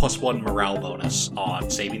gives him a +1 morale bonus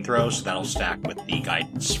on saving throws, so that'll stack with the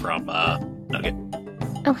guidance from Nugget.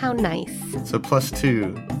 Oh, how nice. So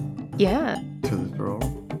 +2 Yeah. to the roll.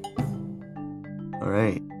 All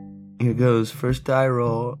right. Here goes. First die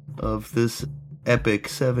roll of this epic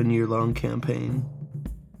 7-year-long campaign.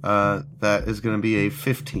 That is going to be a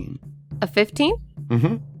 15. A 15?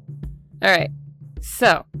 Mm-hmm. All right.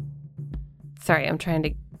 So, sorry, I'm trying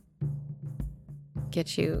to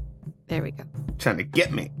get you. There we go. Trying to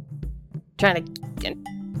get me. Trying to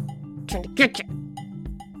get you.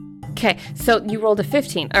 Okay, so you rolled a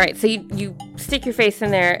 15. All right, so you stick your face in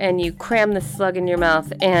there and you cram the slug in your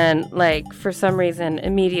mouth, and like for some reason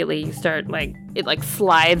immediately you start it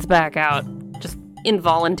slides back out, just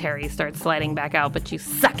involuntary starts sliding back out, but you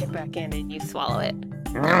suck it back in and you swallow it,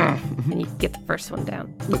 and you get the first one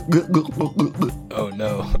down. Oh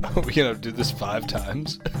no. Are we gonna do this 5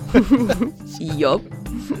 times? Yup.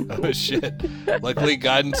 Oh shit. Luckily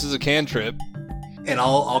guidance is a cantrip. And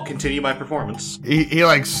I'll continue my performance. He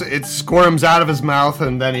like, it squirms out of his mouth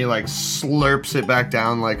and then he like slurps it back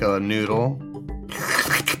down like a noodle.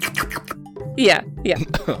 Yeah.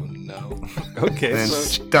 Oh no. Okay, And so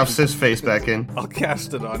stuffs his face back in. I'll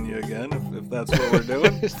cast it on you again if that's what we're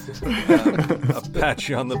doing. I'll pat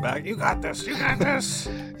you on the back. You got this. You got this.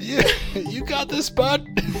 Yeah, you got this, bud.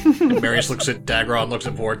 Marius looks at Dagron, looks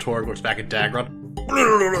at Vortorg, looks back at Dagron.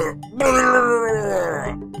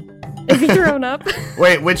 Is he thrown up?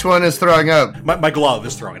 Wait, which one is throwing up? My glove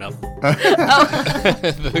is throwing up.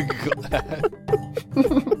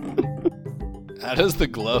 How does the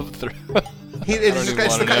glove throw?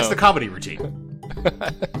 It's the comedy routine.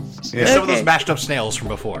 Yeah. Some of Okay. those mashed up snails from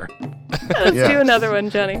before. Let's Yeah. do another one,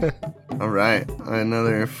 Johnny. All right,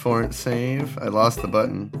 another fort save. I lost the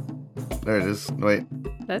button. There it is. Wait.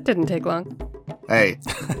 That didn't take long. Hey.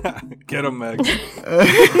 Get him, Meg.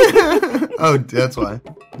 Oh, that's why.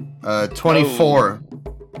 24.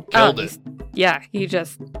 Killed Oh, it. Yeah,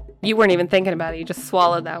 you weren't even thinking about it. You just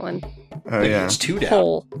swallowed that one Oh, yeah. It's 2 down.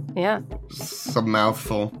 whole. Yeah. It's a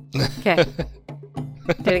mouthful. Okay.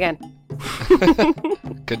 Do it again.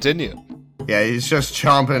 Continue. Yeah, he's just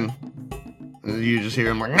chomping. You just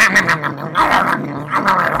hear him like...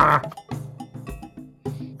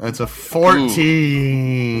 That's a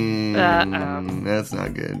 14. That's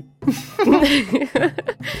not good.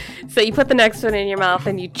 So you put the next one in your mouth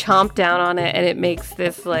and you chomp down on it, and it makes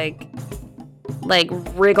this like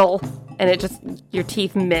wriggle, and it just, your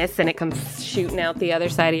teeth miss and it comes shooting out the other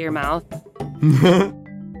side of your mouth.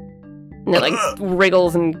 And it like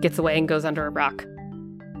wriggles and gets away and goes under a rock.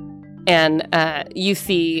 And you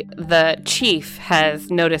see the chief has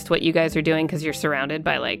noticed what you guys are doing, because you're surrounded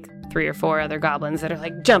by like 3 or 4 other goblins that are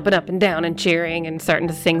like jumping up and down and cheering and starting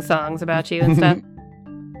to sing songs about you and stuff.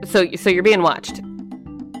 So you're being watched.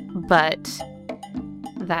 But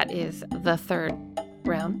that is the 3rd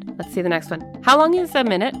round. Let's see the next one. How long is a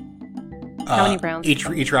minute? How many rounds?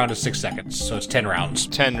 Each round is 6 seconds, so it's 10 rounds.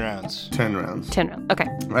 10 rounds. 10 rounds. 10 rounds. Okay.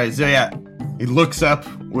 Right, so yeah, he looks up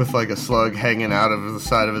with like a slug hanging out of the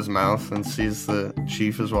side of his mouth and sees the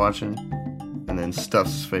chief is watching, and then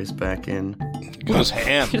stuffs his face back in. Goes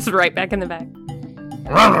ham. Just right back in the back.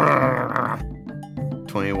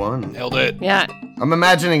 21. Nailed it. Yeah. I'm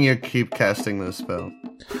imagining you keep casting this spell.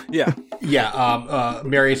 Yeah. Yeah,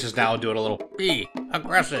 Marius is now doing a little be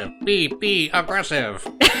aggressive. Be aggressive.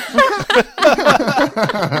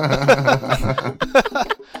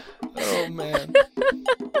 Oh, man.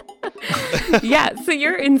 Yeah, so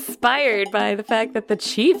you're inspired by the fact that the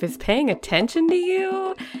chief is paying attention to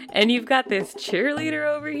you, and you've got this cheerleader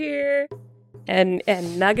over here, and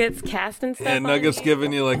Nuggets casting stuff. And on Nuggets you.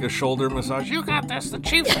 giving you like a shoulder massage. You got this. The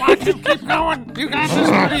Chief's watching. Keep going. You got this,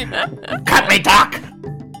 buddy. Cut me, Doc!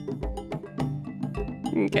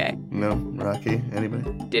 Okay, No, Rocky, anybody?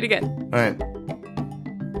 do it again. Alright.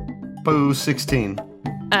 Boo, 16.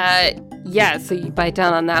 Yeah, so you bite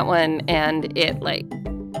down on that one, and it, like,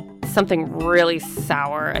 something really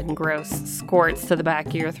sour and gross squirts to the back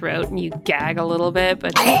of your throat, and you gag a little bit,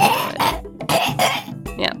 but yeah,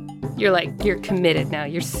 you're committed now.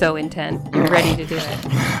 You're so intent. You're ready to do it.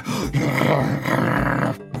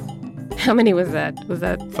 How many was that? Was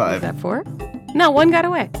that 5. Was that 4? No, 1 got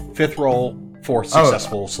away. 5th roll, 4th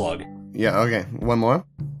successful slug. Yeah, okay. One more?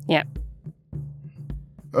 Yeah.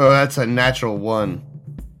 Oh, that's a natural 1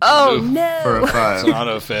 Oh, Oof. no! for a It's 5. an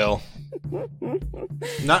auto fail.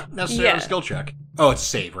 Not necessarily Yeah. a skill check. Oh, it's a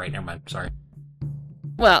save, right? Never mind. Sorry.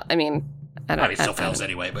 Well, I mean, I don't... He still fails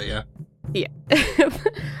anyway, but yeah. Yeah.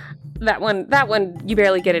 That one, you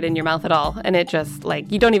barely get it in your mouth at all. And it just,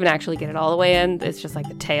 like, you don't even actually get it all the way in. It's just like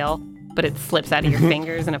the tail, but it slips out of your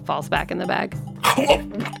fingers and it falls back in the bag.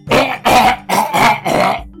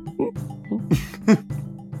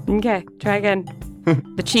 Okay, try again.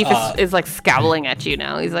 The chief is like scowling at you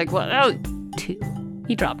now. He's like, well, oh, 2.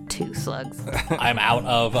 He dropped 2 slugs. I'm out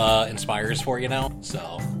of inspires for you now,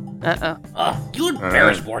 so. Uh-oh. You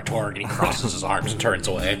embarrass Vortorg, and he crosses his arms and turns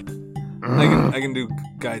away. I can do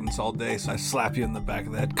guidance all day, so I slap you in the back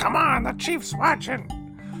of the head. Come on, the Chief's watching.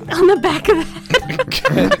 On the back of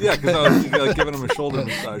that. Yeah, because I was like, giving him a shoulder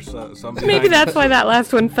massage. So I'm Maybe behind that's why that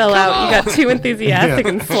last one fell out. You got too enthusiastic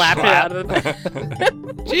Yeah. and slapped it out of the back.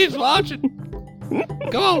 She's watching.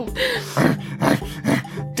 Go.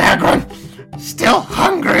 Dagron, still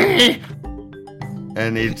hungry!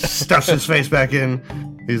 And he stuffs his face back in.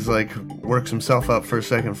 He's like, works himself up for a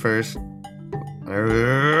second first.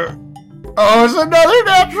 Oh, it's another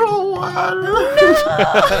natural 1!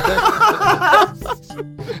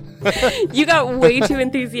 You got way too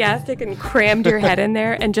enthusiastic and crammed your head in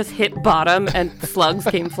there and just hit bottom, and slugs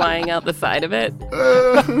came flying out the side of it.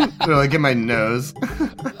 They're like in my nose.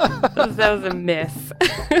 That was a miss.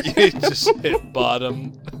 You just hit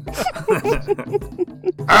bottom.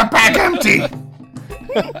 Our bag empty!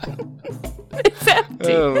 It's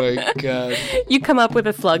empty. Oh my god. You come up with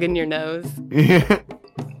a slug in your nose. Yeah.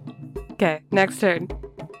 Okay, next turn.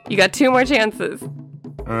 You got 2 more chances.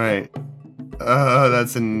 Alright. Oh,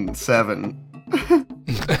 that's in 7.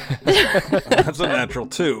 That's a natural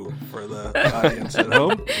 2 for the audience at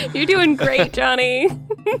home. You're doing great, Johnny.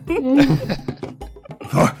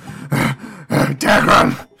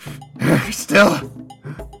 Dagron! Still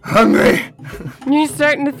hungry! You're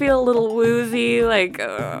starting to feel a little woozy, like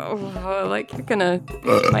you're gonna,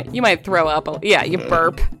 you might throw up. Yeah, you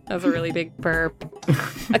burp. That was a really big burp.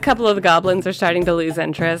 A couple of the goblins are starting to lose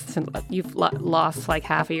interest, and you've lost like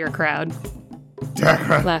half of your crowd.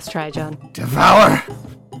 Dagron, Last try, John. devour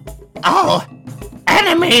all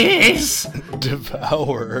enemies!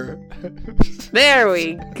 Devour. There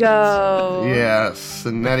we go. Yes,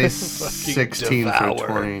 and that is Fucking 16 devour. for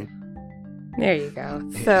 20. There you go.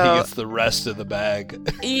 He So gets the rest of the bag.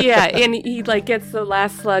 yeah, and he like gets the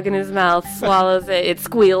last slug in his mouth, swallows it. It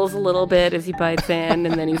squeals a little bit as he bites in,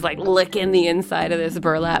 and then he's like licking the inside of this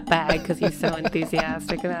burlap bag because he's so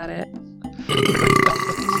enthusiastic about it.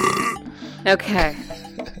 Okay.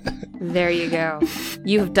 There you go.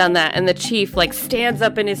 You've done that. And the chief like stands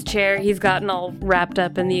up in his chair. He's gotten all wrapped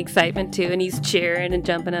up in the excitement too, and he's cheering and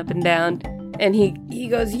jumping up and down. And he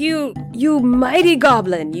goes, You mighty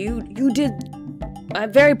goblin, you did,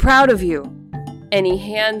 I'm very proud of you. And he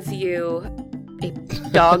hands you a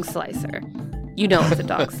dog slicer. You know it's a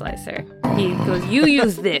dog slicer. He goes, you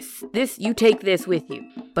use this, you take this with you,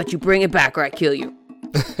 but you bring it back or I kill you.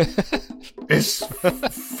 It's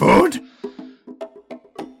food?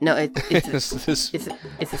 No, it's a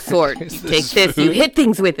sword. You take this, food? you hit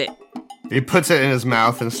things with it. He puts it in his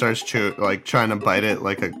mouth and starts trying to bite it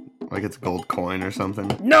like it's a gold coin or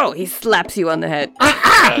something. No, he slaps you on the head.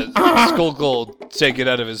 Skull take it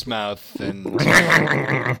out of his mouth and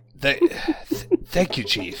thank you,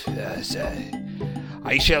 Chief.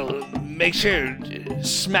 I shall make sure to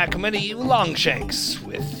smack many longshanks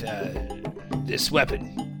with this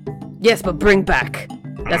weapon. Yes, but bring back.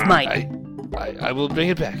 That's mine. I will bring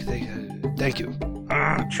it back. Thank you.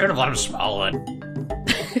 Should have let him swallow it.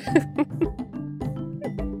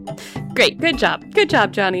 Great. Good job,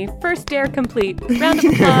 Johnny. First dare complete. Round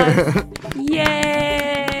of applause.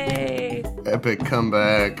 Yay! Epic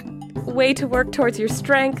comeback. Way to work towards your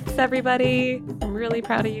strengths, everybody. I'm really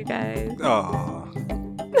proud of you guys. Aw.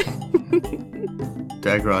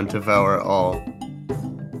 Dagron, devour all.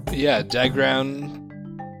 Yeah,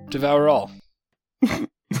 Dagron, devour all.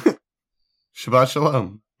 Shabbat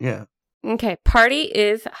shalom. Yeah. Okay, party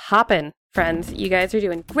is hopping, friends. You guys are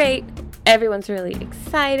doing great. Everyone's really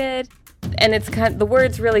excited. And it's the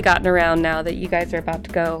word's really gotten around now that you guys are about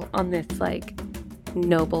to go on this,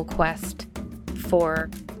 noble quest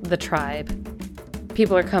for the tribe.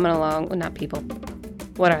 People are coming along. Well, not people.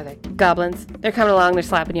 What are they? Goblins. They're coming along. They're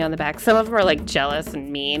slapping you on the back. Some of them are, jealous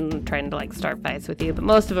and mean, trying to, start fights with you. But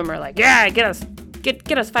most of them are like, yeah, get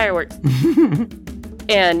us fireworks.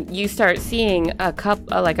 And you start seeing a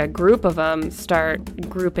group of them start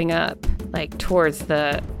grouping up, towards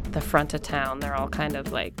the front of town. They're all kind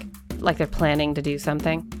of like they're planning to do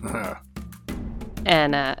something.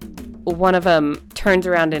 And one of them turns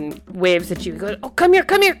around and waves at you and goes, oh, come here,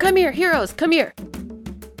 heroes, come here.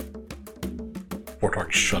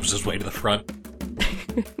 Wartork shoves his way to the front.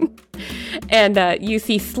 And you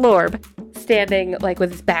see Slorb standing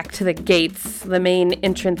with his back to the gates, the main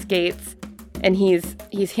entrance gates, and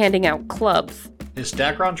he's handing out clubs. Is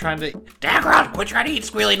Dagron trying to... Dagron, quit trying to eat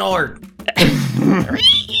Squealy Nord!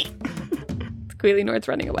 Squealy Nord's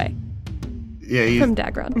running away. Yeah, from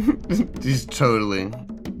Dagron. He's totally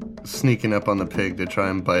sneaking up on the pig to try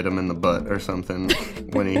and bite him in the butt or something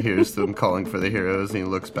when he hears them calling for the heroes, and he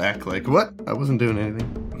looks back like, what? I wasn't doing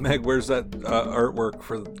anything. Meg, where's that artwork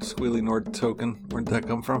for the Squealy Nord token? Where'd that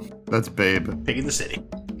come from? That's Babe. Pig in the City.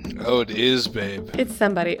 Oh, it is Babe. It's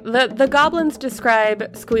somebody. The goblins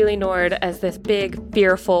describe Squealy Nord as this big,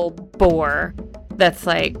 fearful boar that's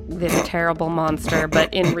this terrible monster,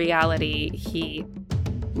 but in reality, he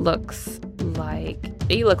looks like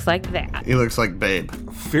that. He looks like Babe.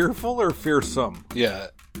 Fearful or fearsome? Yeah.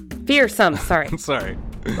 Fearsome, sorry. Sorry.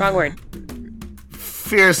 Wrong word.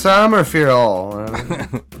 Fear some or fear all?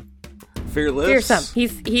 Fearless? Fearsome.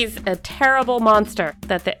 He's a terrible monster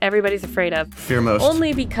that everybody's afraid of. Fear most.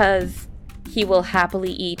 Only because he will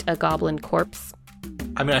happily eat a goblin corpse.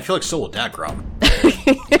 I mean, I feel like so will Dagron.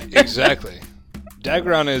 Exactly.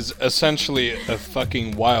 Dagron is essentially a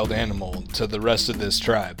fucking wild animal to the rest of this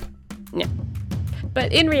tribe. Yeah.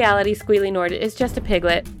 But in reality, Squealy Nord is just a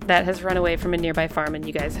piglet that has run away from a nearby farm and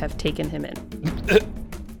you guys have taken him in.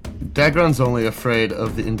 Dagron's only afraid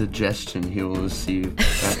of the indigestion he will receive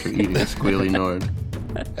after eating a Squealy Nord.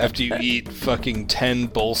 After you eat fucking 10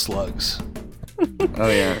 bull slugs. Oh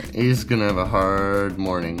yeah, he's gonna have a hard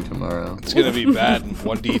morning tomorrow. It's gonna be bad in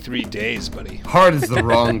 1d3 days, buddy. Hard is the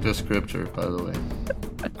wrong descriptor, by the way.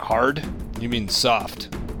 Hard? You mean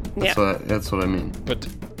soft. Yeah. That's what I mean. But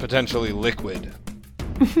potentially liquid.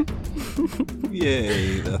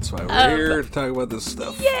 Yay, that's why we're here to talk about this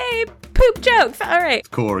stuff. Yay! Poop jokes! All right. It's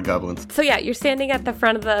cool, we're goblins. So yeah, you're standing at the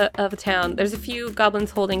front of the town. There's a few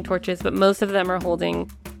goblins holding torches, but most of them are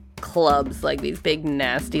holding clubs, these big,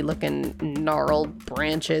 nasty-looking, gnarled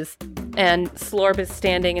branches. And Slorb is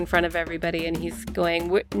standing in front of everybody, and he's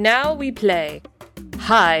going, now we play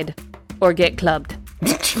hide or get clubbed.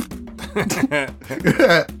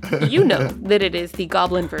 You know that it is the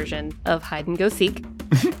goblin version of hide and go seek.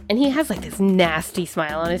 And he has like this nasty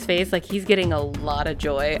smile on his face, like he's getting a lot of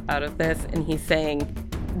joy out of this. And he's saying,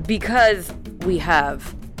 because we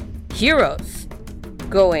have heroes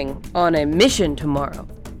going on a mission tomorrow,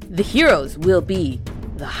 the heroes will be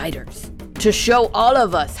the hiders to show all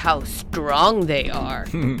of us how strong they are.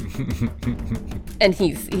 And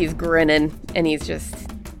he's grinning, and he's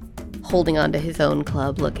just holding on to his own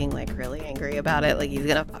club, looking like really angry about it, like he's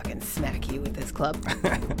gonna fucking smack you with his club.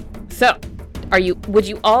 So, would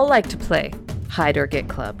you all like to play hide or get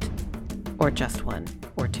clubbed? Or just one,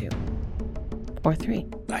 or two, or three?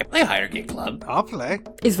 I play hide or get clubbed. I'll play.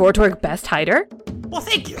 Is Vortorg best hider? Well,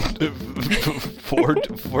 thank you.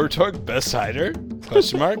 Vortorg best hider?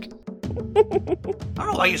 Question mark? I don't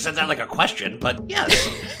know why you said that like a question, but yes.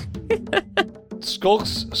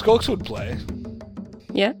 Skulks would play.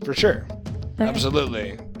 Yeah? For sure. Okay.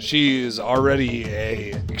 Absolutely. She is already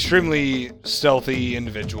a extremely stealthy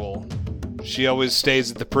individual. She always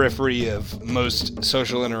stays at the periphery of most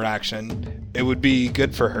social interaction. It would be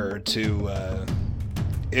good for her to,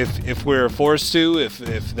 if we're forced to,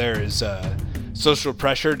 if there is social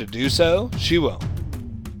pressure to do so, she will.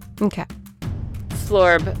 Okay.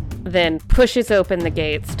 Slorb then pushes open the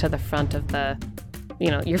gates to the front of the,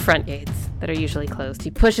 your front gates that are usually closed.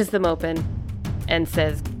 He pushes them open and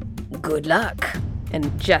says, "Good luck,"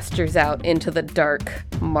 and gestures out into the dark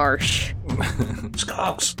marsh.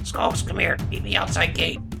 Skulks, come here. Meet me outside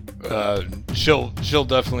gate. She'll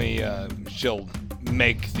definitely she'll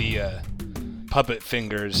make the puppet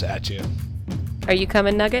fingers at you. Are you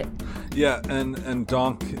coming, Nugget? Yeah, and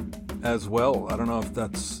Donk as well. I don't know if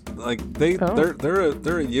that's like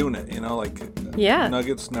they're a unit, Yeah.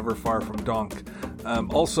 Nugget's never far from Donk.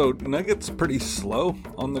 Also, Nugget's pretty slow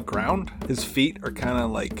on the ground. His feet are kind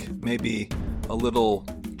of like maybe a little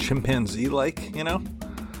chimpanzee-like,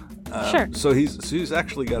 Sure. So he's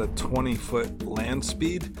actually got a 20-foot land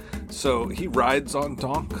speed. So he rides on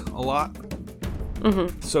Donk a lot.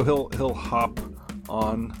 Mm-hmm. So he'll hop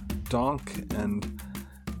on Donk, and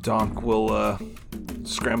Donk will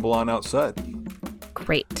scramble on outside.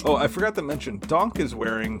 Great. Oh, I forgot to mention, Donk is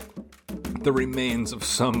wearing the remains of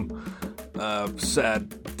some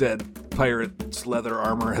sad dead pirate's leather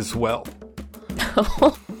armor as well.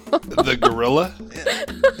 The gorilla?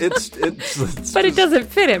 It's but it doesn't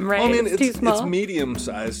fit him, right? I mean, it's too small. It's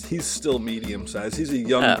medium-sized. He's still medium-sized. He's a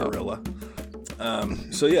young gorilla.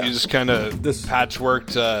 So yeah, You just kind of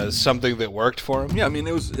patchworked something that worked for him? Yeah, I mean,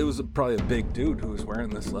 it was probably a big dude who was wearing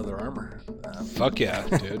this leather armor. Fuck yeah,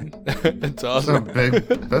 dude. It's awesome.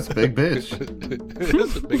 That's a big bitch.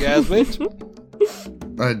 It's a big ass bitch.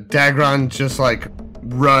 Dagron just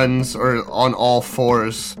runs or on all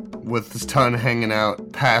fours with his tongue hanging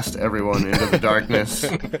out past everyone into the darkness. I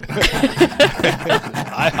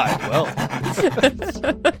hide well.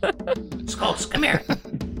 Skulks, come here.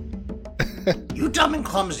 You dumb and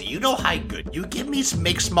clumsy. You know hide good. You give me some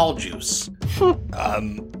make small juice.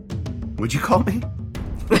 Would you call me?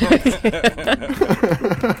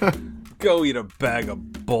 Go eat a bag of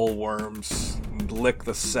bullworms and lick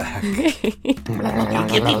the sack. You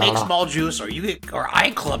give me make small juice, or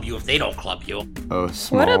I club you if they don't club you. Oh,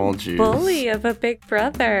 small juice. What a bully of a big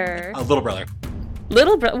brother. A little brother.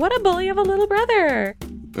 What a bully of a little brother.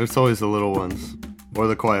 It's always the little ones. Or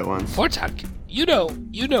the quiet ones. Vortorg, you know,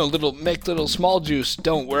 little small juice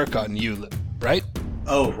don't work on you, right?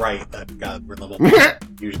 Oh, right. God, we're level.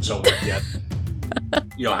 Fusion don't work yet.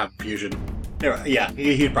 You don't have fusion. Yeah,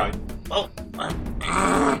 he'd probably. Well,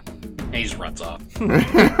 and he just runs off.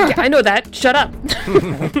 Yeah, I know that. Shut up.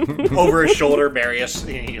 Over his shoulder, Marius.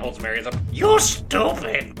 He holds Marius up. You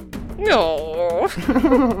stupid. No.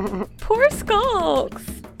 Poor Skulks.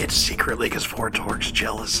 It's secretly because Vortorg's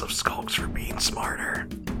jealous of Skulks for being smarter.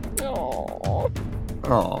 Oh.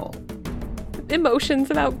 Oh.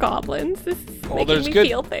 Emotions about goblins. This is making me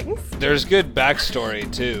feel things. There's good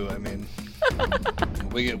backstory too. I mean,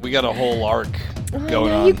 we got a whole arc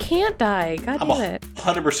going on. You can't die. God damn it.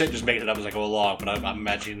 100% just making it up as I go along, but I'm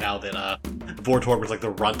imagining now that Vortorg was like the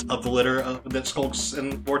runt of the litter that Skulks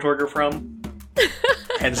and Vortorg are from.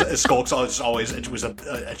 And Skulks always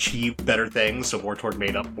achieved better things, so Vortorg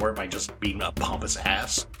made up for it by just being a pompous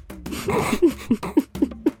ass.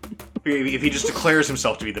 If he just declares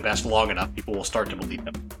himself to be the best long enough, people will start to believe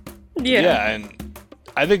him. Yeah, and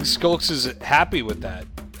I think Skulks is happy with that.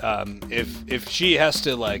 If she has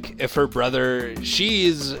to, if her brother, she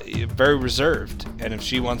is very reserved, and if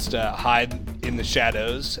she wants to hide in the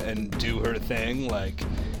shadows and do her thing,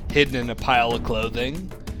 hidden in a pile of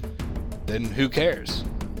clothing, then who cares?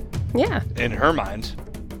 Yeah. In her mind.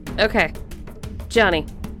 Okay. Johnny,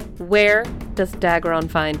 where does Dagron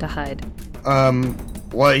find to hide?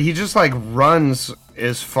 Well, he just runs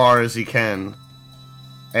as far as he can,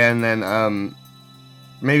 and then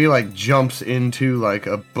maybe like jumps into like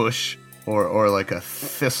a bush or like a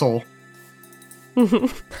thistle. A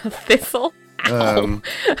thistle? Yeah.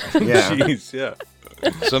 Jeez, yeah.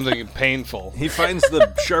 Something painful. He finds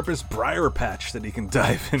the sharpest briar patch that he can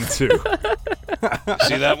dive into.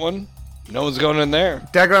 See that one? No one's going in there.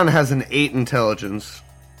 Dagron has an 8 intelligence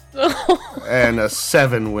and a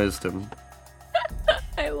 7 wisdom.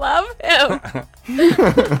 I love him.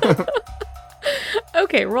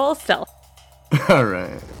 Okay, roll stealth. All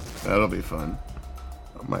right, that'll be fun.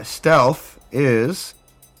 My stealth is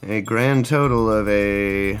a grand total of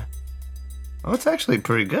Oh, it's actually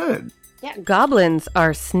pretty good. Yeah, goblins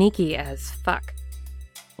are sneaky as fuck.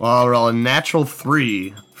 Well, I'll roll a natural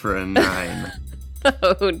 3 for a 9.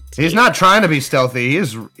 Oh, dear. He's not trying to be stealthy.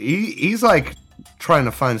 He's like trying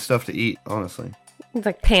to find stuff to eat, honestly. He's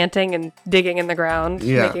like panting and digging in the ground,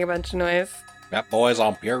 Yeah. making a bunch of noise. That boy's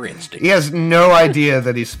on pure instinct. He has no idea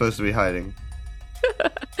that he's supposed to be hiding.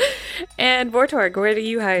 And Vortorg, where do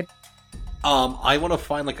you hide? I want to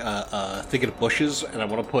find like a thicket of bushes, and I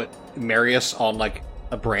want to put Marius on like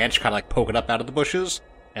a branch, kind of like poking up out of the bushes,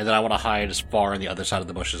 and then I want to hide as far on the other side of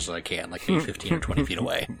the bushes as I can, like maybe 15 or 20 feet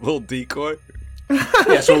away. Little decoy.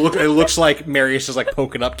 Yeah, so it looks like Marius is like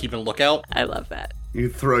poking up, keeping a lookout. I love that. You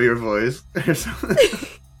throw your voice or something.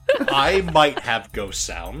 I might have ghost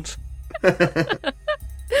sound.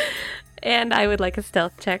 And I would like a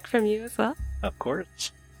stealth check from you as well. Of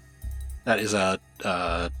course. That is a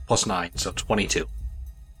 +9, so 22.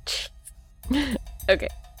 Okay.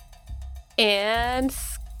 And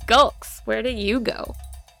Skulks, where do you go?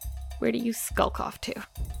 Where do you skulk off to?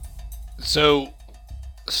 So,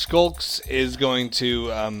 Skulks is going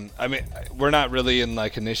to, I mean, we're not really in,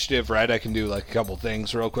 like, initiative, right? I can do, like, a couple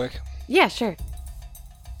things real quick. Yeah, sure.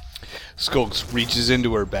 Skulks reaches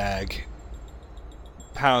into her bag,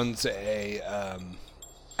 pounds a,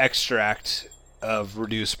 extract of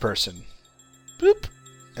reduced person. Boop.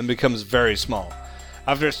 And becomes very small.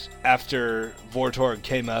 After Vortorg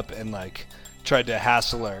came up and, like, tried to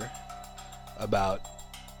hassle her about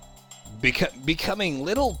becoming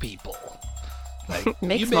little people. Like,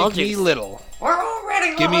 Make you small make me juice. little. We're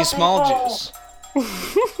already Give me small juice.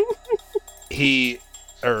 She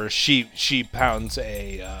pounds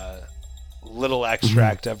a little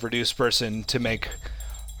extract of reduced person to make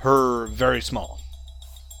her very small.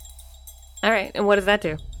 All right, and what does that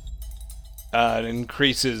do? It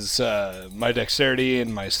increases my dexterity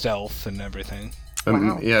and my stealth and everything.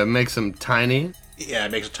 Wow. Yeah, it makes him tiny. Yeah,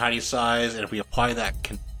 it makes a tiny size, and if we apply that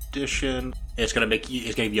condition, it's gonna give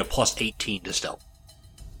you a +18 to stealth.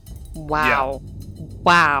 Wow.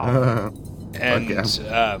 Wow. And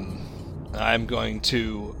Okay. I'm going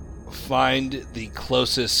to find the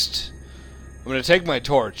closest. I'm going to take my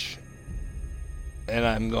torch, and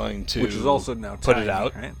I'm going to Which is also now put tiny, it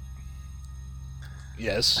out. right?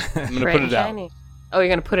 Yes, I'm going to Bright put and it out shiny. Oh, you're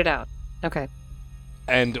going to put it out. Okay.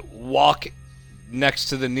 and walk next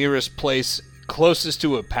to the nearest place closest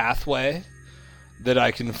to a pathway that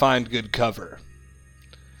I can find good cover.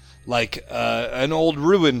 Like an old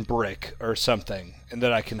ruin brick or something, and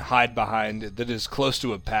that I can hide behind that is close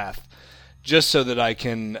to a path, just so that I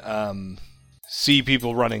can see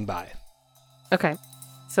people running by. Okay.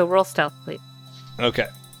 So roll stealth, please. Okay.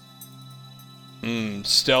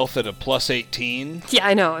 Stealth at a +18. Yeah,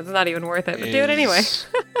 I know. It's not even worth it, but do it anyway. is-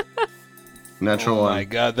 Natural Oh one. my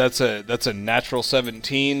god, that's a natural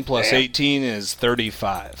 17 plus 18 is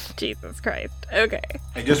 35. Jesus Christ. Okay.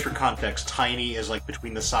 And just for context, tiny is like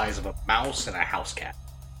between the size of a mouse and a house cat.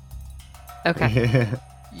 Okay.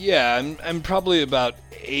 Yeah, I'm probably about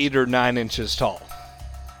 8 or 9 inches tall.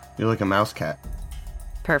 You're like a mouse cat.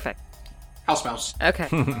 Perfect. House mouse. Okay.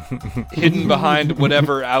 Hidden behind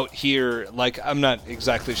whatever out here. Like, I'm not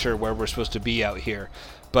exactly sure where we're supposed to be out here.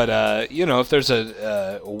 But, if there's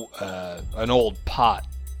an old pot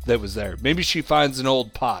that was there. Maybe she finds an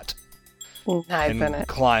old pot Hides in and it.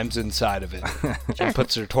 climbs inside of it and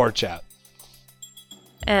puts her torch out.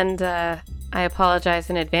 And I apologize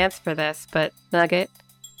in advance for this, but Nugget,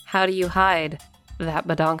 how do you hide that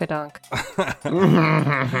badonkadonk?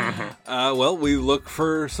 Well, we look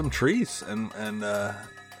for some trees, and are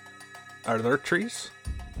there trees?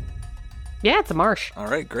 Yeah, it's a marsh. All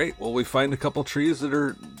right, great. Well, we find a couple trees that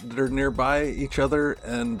are nearby each other,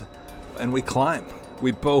 and we climb.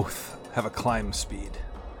 We both have a climb speed,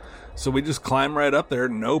 so we just climb right up there,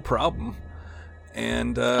 no problem.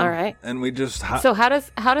 And All right. and we just So how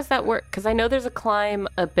does that work? Because I know there's a climb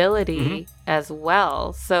ability as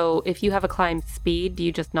well. So if you have a climb speed, do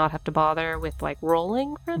you just not have to bother with like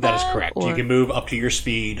rolling for that? That is correct. Or- You can move up to your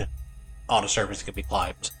speed on a surface that can be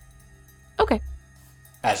climbed. Okay.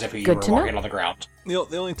 as if you Good were to know. walking on the ground. The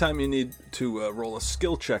only time you need to roll a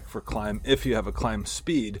skill check for climb, if you have a climb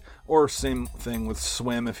speed, or same thing with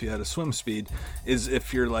swim if you had a swim speed, is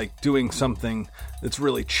if you're like doing something that's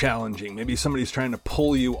really challenging. Maybe somebody's trying to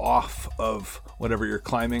pull you off of whatever you're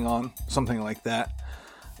climbing on, something like that.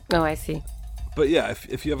 Oh, I see. But yeah,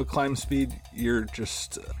 if you have a climb speed, you're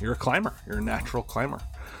a climber. You're a natural climber.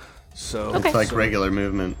 So Okay. It's like regular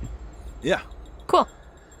movement. yeah. Cool.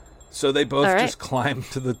 So they both All right. just climb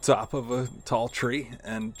to the top of a tall tree,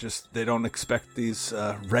 and they don't expect these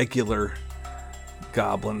regular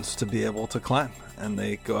goblins to be able to climb. And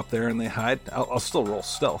they go up there and they hide. I'll still roll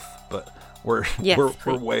stealth, but we're Please.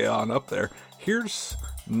 way on up there. Here's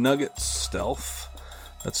Nugget's stealth.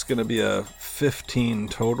 That's going to be a 15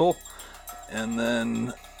 total. And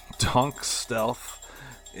then Donk's stealth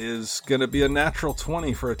is going to be a natural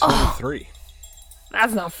 20 for a 23.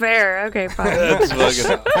 That's not fair. Okay, fine. That's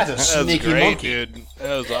fucking. That's a That's sneaky great, monkey. dude.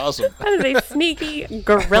 That was awesome. That is a sneaky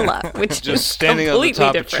gorilla, which Just is standing on the completely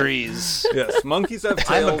top of different. trees. Yes, monkeys have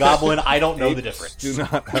tails. I'm a goblin. I don't know the Apes difference. do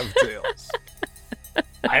not have tails.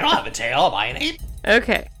 I don't have a tail. Am I an ape?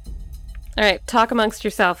 Okay. All right, talk amongst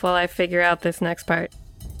yourself while I figure out this next part.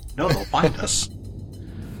 No, they'll find us.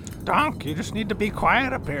 Donk, you just need to be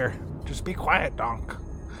quiet up here. Just be quiet, Donk.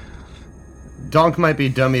 Donk might be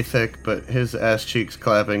dummy thick, but his ass cheeks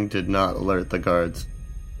clapping did not alert the guards.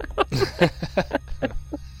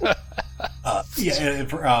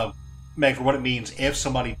 Meg, for what it means, if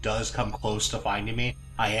somebody does come close to finding me,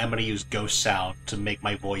 I am going to use ghost sound to make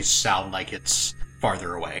my voice sound like it's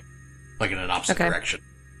farther away, like in an opposite Okay. direction.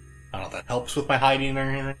 I don't know if that helps with my hiding or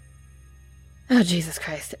anything. Oh, Jesus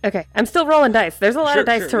Christ. Okay, I'm still rolling dice. There's a lot of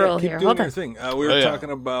dice to roll keep here. Doing Hold your on. thing. We were yeah. talking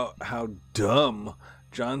about how dumb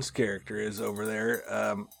John's character is over there.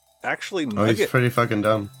 Actually, Oh, he's pretty fucking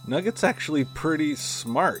dumb. Nugget's actually pretty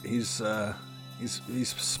smart. He's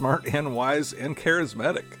smart and wise and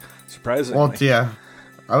charismatic. Surprisingly. Well, yeah,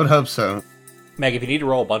 I would hope so. Meg, if you need to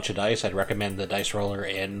roll a bunch of dice, I'd recommend the dice roller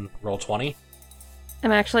in Roll20.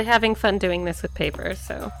 I'm actually having fun doing this with paper,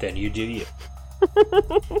 so. Then you do you.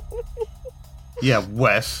 Yeah,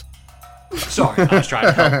 Wes. Sorry, I was trying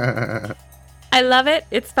to help. I love it.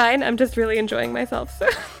 It's fine. I'm just really enjoying myself. So.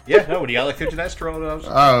 Yeah, no, when you got like 50 dice to roll, I was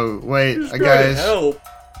Oh, wait, trying to guys. help.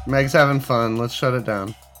 Meg's having fun. Let's shut it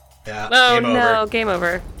down. Yeah, Oh, game over. no. Game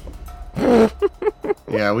over.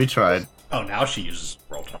 Yeah, we tried. Oh, now she uses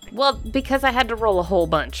Roll20. Well, because I had to roll a whole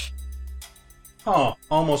bunch. Oh,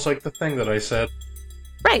 almost like the thing that I said.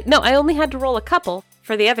 Right. No, I only had to roll a couple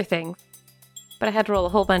for the other thing. But I had to roll a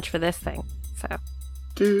whole bunch for this thing. So.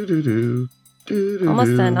 Do-do-do. Do-do-do.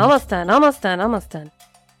 Almost done. Almost done. Almost done. Almost done.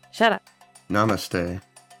 Shut up. Namaste.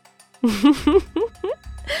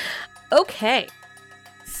 Okay.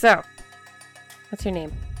 So. What's your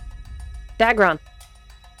name? Dagron.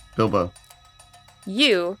 Bilbo.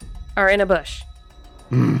 You are in a bush.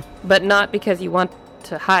 But not because you want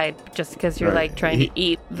to hide, just because you're Right. like trying to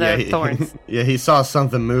eat the thorns. Yeah, he saw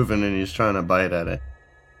something moving and he's trying to bite at it.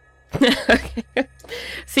 Okay.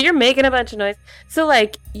 So you're making a bunch of noise. So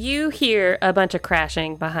like you hear a bunch of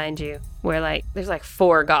crashing behind you where like there's like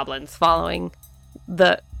 4 goblins following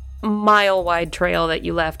the mile-wide trail that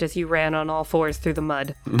you left as you ran on all 4s through the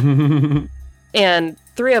mud. And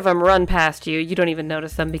 3 of them run past you. You don't even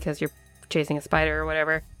notice them because you're chasing a spider or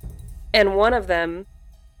whatever. And one of them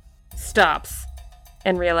stops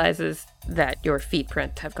and realizes that your feet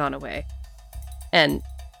print have gone away. And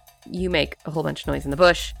you make a whole bunch of noise in the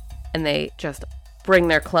bush, and they just bring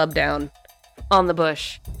their club down on the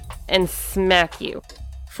bush and smack you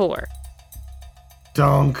for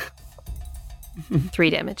Donk. 3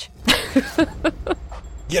 damage.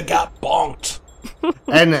 You got bonked.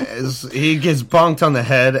 And he gets bonked on the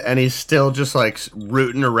head, and he's still just like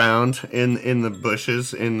rooting around in the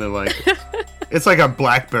bushes. In the like, it's like a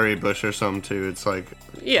blackberry bush or something too. It's like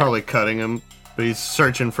Yeah. probably cutting him, but he's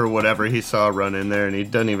searching for whatever he saw run in there, and he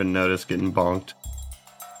doesn't even notice getting bonked.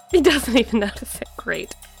 He doesn't even notice it.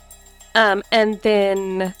 Great. And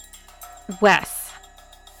then Wes,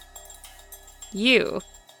 you.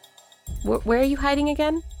 Where are you hiding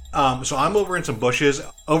again? So I'm over in some bushes.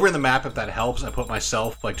 Over in the map, if that helps, I put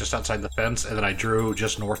myself like just outside the fence, and then I drew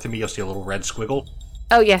just north of me. You'll see a little red squiggle.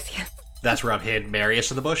 Oh, yes, yes. That's where I've hid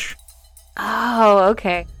Marius in the bush, Oh,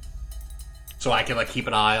 okay. so I can like keep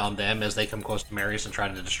an eye on them as they come close to Marius and try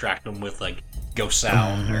to distract them with like ghost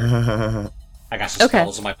sound. Or I got some Okay.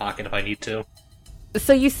 spells in my pocket if I need to.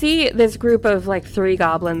 So you see this group of like 3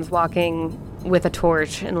 goblins walking with a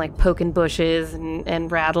torch and like poking bushes and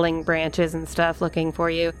rattling branches and stuff looking for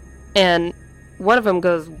you. And one of them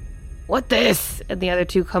goes, "What this?" And the other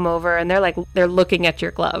 2 come over and they're looking at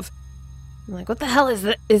your glove. I'm like, what the hell is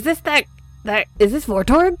that? Is this is this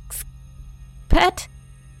Vortorg's pet?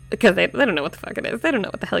 Because they don't know what the fuck it is. They don't know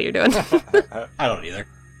what the hell you're doing. I don't either.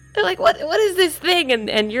 They're like, what is this thing?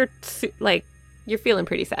 And you're like, you're feeling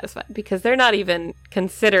pretty satisfied because they're not even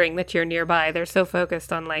considering that you're nearby. They're so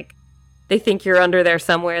focused on, like, they think you're under there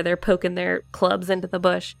somewhere. They're poking their clubs into the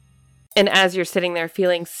bush. And as you're sitting there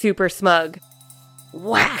feeling super smug,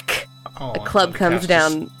 whack! Oh, a club comes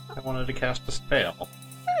down. I wanted to cast a spell.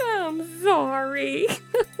 I'm sorry.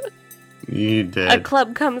 You did. A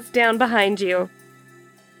club comes down behind you,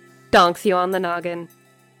 donks you on the noggin,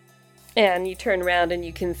 and you turn around and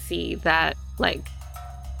you can see that, like,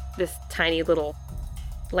 this tiny little,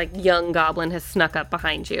 like, young goblin has snuck up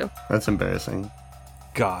behind you. That's embarrassing.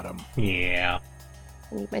 Got him. Yeah.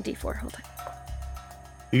 I need my D4, hold on.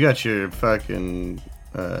 You got your fucking,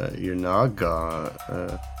 your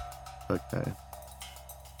Naga, okay.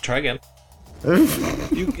 Try again.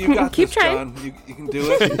 You got Keep this, trying. John. You can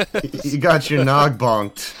do it. You got your Nog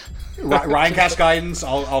bonked. Ryan cast guidance.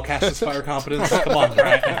 I'll cast Inspire Competence. Come on,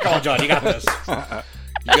 Ryan. Come on, John. You got this.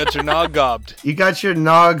 You got your nog gobbed. You got your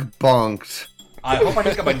Nog bonked. I hope I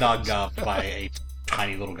didn't get my nog gobbed by a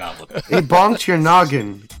tiny little goblin. He bonked your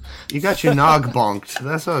noggin. You got your Nog bonked.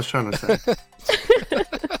 That's what I was trying to say.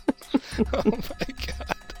 Oh my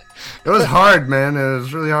god. It was hard, man. It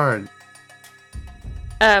was really hard.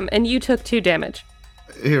 And you took 2 damage.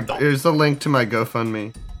 Here's the link to my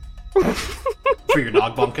GoFundMe. For your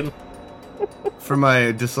nog bonking. For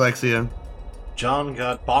my dyslexia. John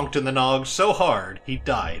got bonked in the nog so hard, he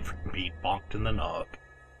died from being bonked in the nog.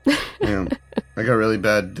 Yeah. I got really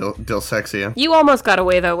bad dyslexia. You almost got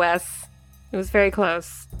away, though, Wes. It was very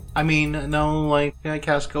close. I mean, no, like, I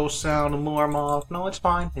cast Ghost Sound and lure him off. No, it's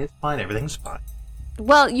fine. It's fine. Everything's fine.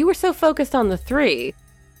 Well, you were so focused on the 3,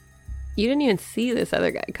 you didn't even see this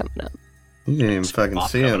other guy coming up. You didn't even fucking Not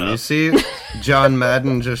see him. coming You up. see, John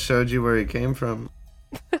Madden just showed you where he came from.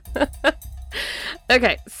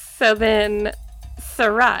 Okay, so then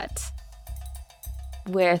Sarat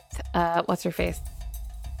with, what's her face?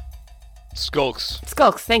 Skulks.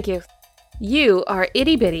 Skulks, thank you. You are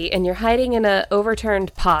itty bitty and you're hiding in a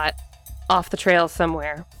overturned pot off the trail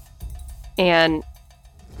somewhere. And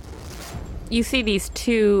you see these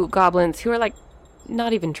 2 goblins who are, like,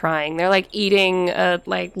 not even trying. They're, like, eating a,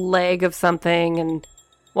 like, leg of something and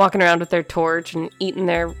walking around with their torch and eating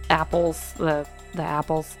their apples, the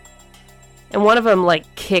apples. And one of them,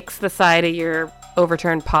 like, kicks the side of your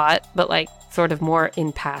overturned pot, but, like, sort of more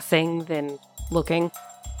in passing than looking.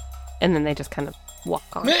 And then they just kind of walk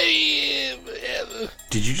on.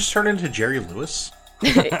 Did you just turn into Jerry Lewis?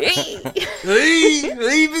 Hey.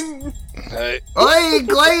 Oi,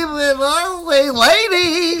 Cleveland, oi,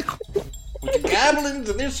 lady! With the goblins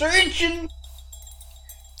and they're searching.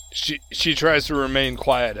 She tries to remain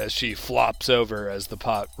quiet as she flops over as the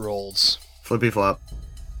pot rolls. Flippy flop.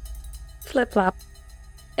 Flip flop.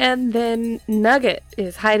 And then Nugget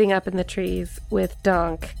is hiding up in the trees with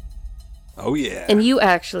Donk. Oh, yeah. And you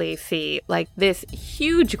actually see, like, this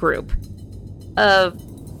huge group of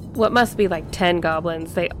what must be like 10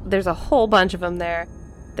 goblins. There's a whole bunch of them there.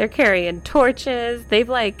 They're carrying torches. They've,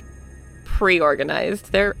 like,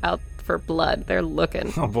 pre-organized. They're out for blood. They're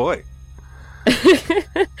looking. Oh, boy.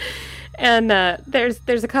 And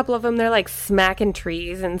there's a couple of them. They're, like, smacking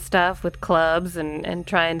trees and stuff with clubs and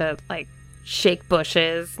trying to, like, shake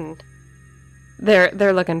bushes. And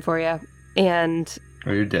they're looking for you. And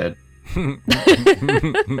Oh, you're dead.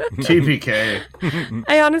 TPK.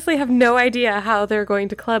 I honestly have no idea how they're going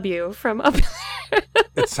to club you from up there.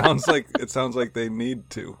 It sounds like they need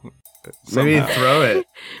to. Maybe somehow. throw it.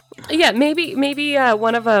 Yeah, maybe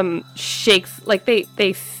one of them shakes, like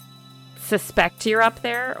they suspect you're up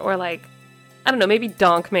there, or like, I don't know, maybe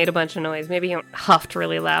Donk made a bunch of noise. Maybe he huffed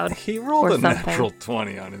really loud. He rolled or a something. natural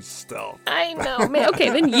 20 on his stealth. I know.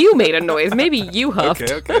 Okay, then you made a noise. Maybe you huffed.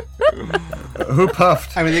 Okay. Who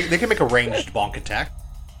puffed? I mean, they can make a ranged bonk attack.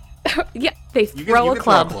 Yeah, they You throw can a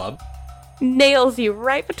club, Throw a club. nails you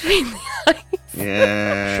right between the eyes.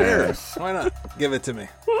 Yes. Why not? Give it to me.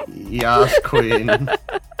 Yes, queen.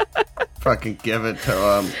 Fucking give it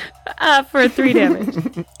to him. For 3 damage.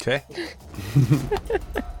 Okay.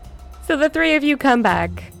 So the 3 of you come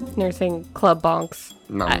back, nursing club bonks.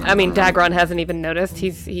 No, I mean, Dagron hasn't even noticed.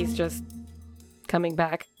 He's just coming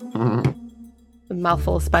back. A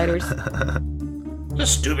mouthful of spiders. It's a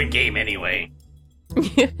stupid game anyway.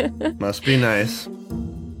 Must be nice.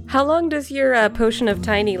 How long does your potion of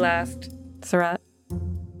tiny last, Sarat?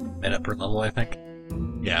 Minute per level, I think.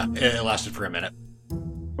 Yeah, it lasted for a minute.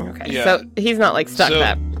 Okay, Yeah. so he's not like stuck So-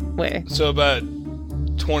 that way. So about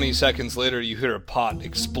 20 seconds later, you hear a pot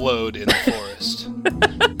explode in the forest.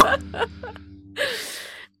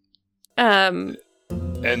 And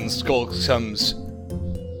Skulk comes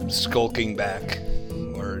skulking back,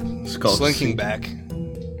 or slinking back,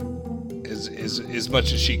 as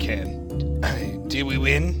much as she can. Did we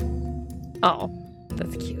win? Oh,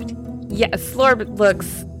 that's cute. Yeah, Slorb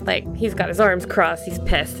looks like he's got his arms crossed. He's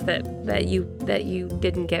pissed that you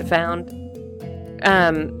didn't get found.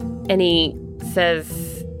 And he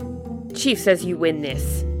says, Chief says you win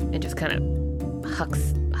this, and just kind of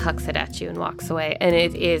hucks it at you and walks away. And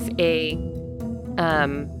it is a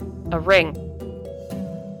ring.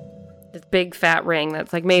 This big fat ring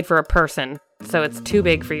that's like made for a person. So it's too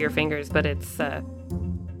big for your fingers, but it's a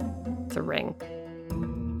ring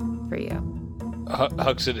for you.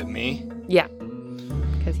 Hucks it at me? Yeah,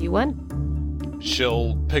 because you won.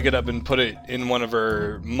 She'll pick it up and put it in one of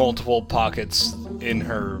her multiple pockets in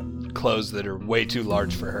her clothes that are way too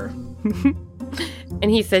large for her.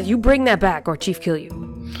 And he says, you bring that back or Chief kill you.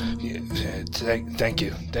 Yeah, thank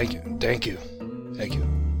you.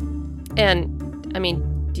 And, I mean,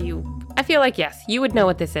 I feel like, yes, you would know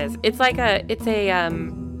what this is. It's like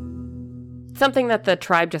something that the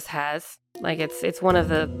tribe just has. Like, it's one of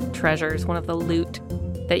the treasures, one of the loot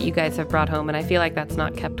that you guys have brought home, and I feel like that's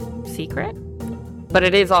not kept secret. But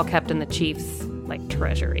it is all kept in the Chief's, like,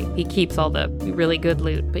 treasury. He keeps all the really good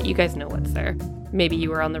loot, but you guys know what's there. Maybe you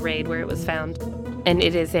were on the raid where it was found. And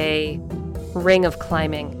it is a ring of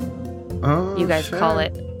climbing. Oh, you guys call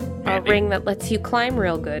it a ring that lets you climb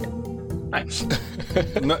real good. Nice.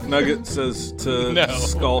 Nugget says to No.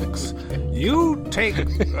 Skulks, you take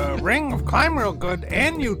a ring of climb real good,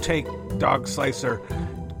 and you take Dog Slicer.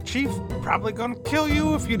 Chief probably gonna kill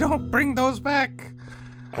you if you don't bring those back.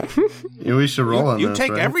 Yeah, we should roll on You this,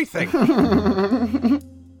 take right? everything.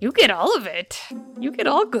 You get all of it. You get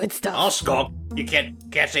all good stuff. Oh, Skulk, you can't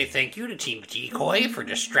say thank you to Team Decoy for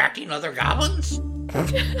distracting other goblins?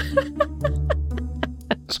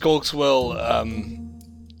 Skulks will,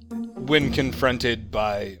 when confronted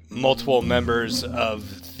by multiple members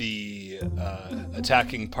of the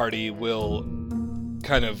attacking party, will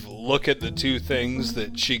kind of look at the two things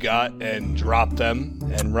that she got and drop them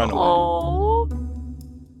and run away. Aww.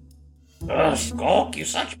 Ugh, Skulk, you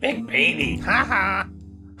such big baby. Ha ha.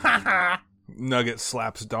 Ha ha. Nugget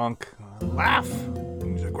slaps Donk. Laugh.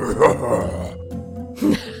 And he's like,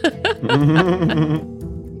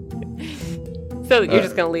 So you're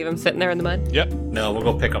just gonna leave him sitting there in the mud? Yep. No, we'll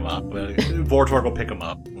go pick him up. Vortorg will pick him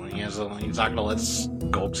up. He's not gonna let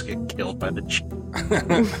Skulks get killed by the Chief.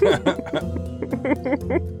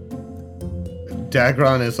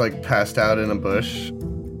 Dagron is like passed out in a bush.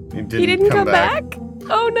 He didn't come back?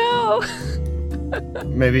 Oh no!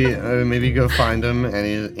 Maybe go find him,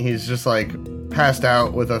 and he's just like passed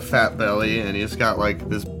out with a fat belly, and he's got like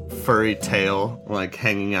this furry tail like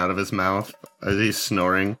hanging out of his mouth as he's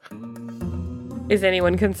snoring. Is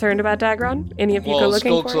anyone concerned about Dagron? Any of you go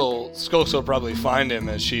looking for him? Skulks will probably find him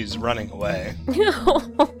as she's running away.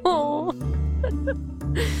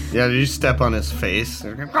 Yeah, did you step on his face?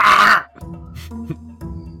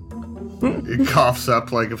 It coughs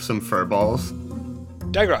up like of some fur balls.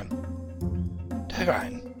 Dagron.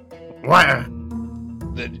 What?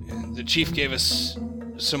 The chief gave us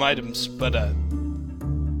some items, but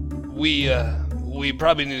we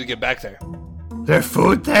probably need to get back there. There's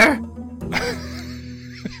food there?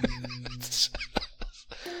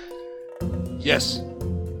 Yes.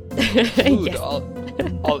 Food Yes. all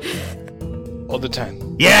the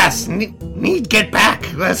time. Yes, need get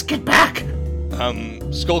back. Let's get back.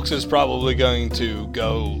 Skulks is probably going to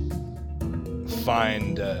go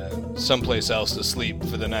find someplace else to sleep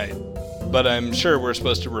for the night. But I'm sure we're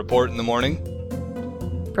supposed to report in the morning.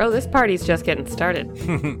 Bro, this party's just getting started.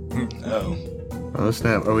 Oh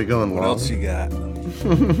snap, are we going what long? else you got?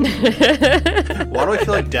 Why do I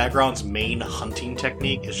feel like Dagron's main hunting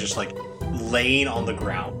technique is just like laying on the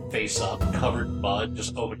ground, face up, covered in mud,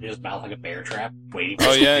 just opening his mouth like a bear trap, waiting for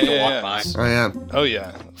something to walk by? Oh yeah. Oh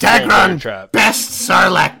yeah. Dagron, Trap. best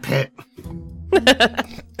Sarlacc pit.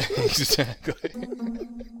 Exactly.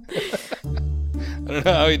 I don't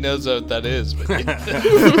know how he knows what that is, but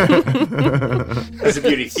That's the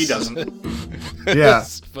beauty. He doesn't. Yeah.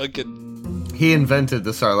 Fucking, He invented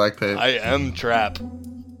the Sarlacc pit. I am Trap.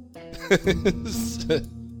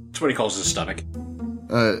 That's what he calls his stomach.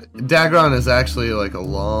 Dagron is actually like a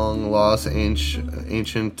long lost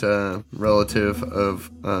ancient relative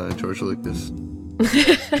of George Lucas.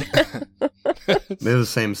 They have the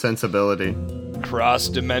same sensibility.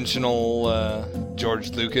 Cross-dimensional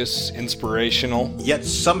George Lucas, inspirational. Yet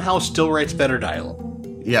somehow still writes better dialogue.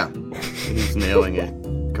 Yeah, he's nailing it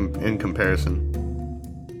in comparison.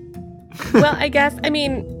 Well, I guess,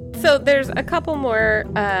 so there's a couple more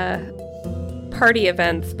party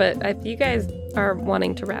events, but if you guys are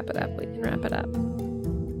wanting to wrap it up, we can wrap it up.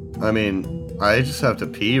 I just have to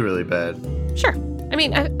pee really bad. Sure.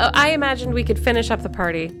 I imagined we could finish up the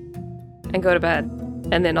party and go to bed,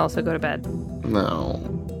 and then also go to bed. No.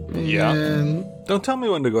 Yeah. Man. Don't tell me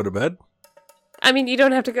when to go to bed. You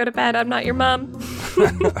don't have to go to bed. I'm not your mom.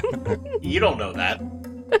 You don't know that.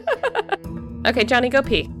 Okay, Johnny, go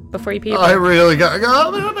pee before you pee. I really gotta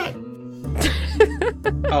go.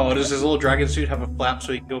 Oh, does his little dragon suit have a flap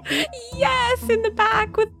so he can go pee? Yes, in the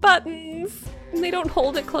back with buttons. And they don't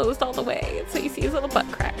hold it closed all the way, so you see his little butt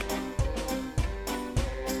crack.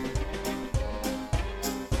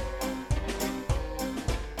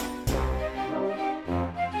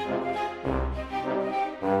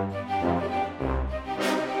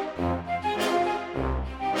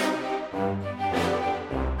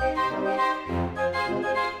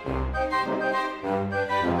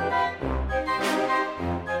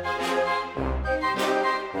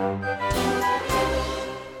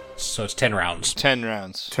 So it's 10 rounds. 10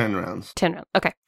 rounds. 10 rounds. 10 rounds. Okay.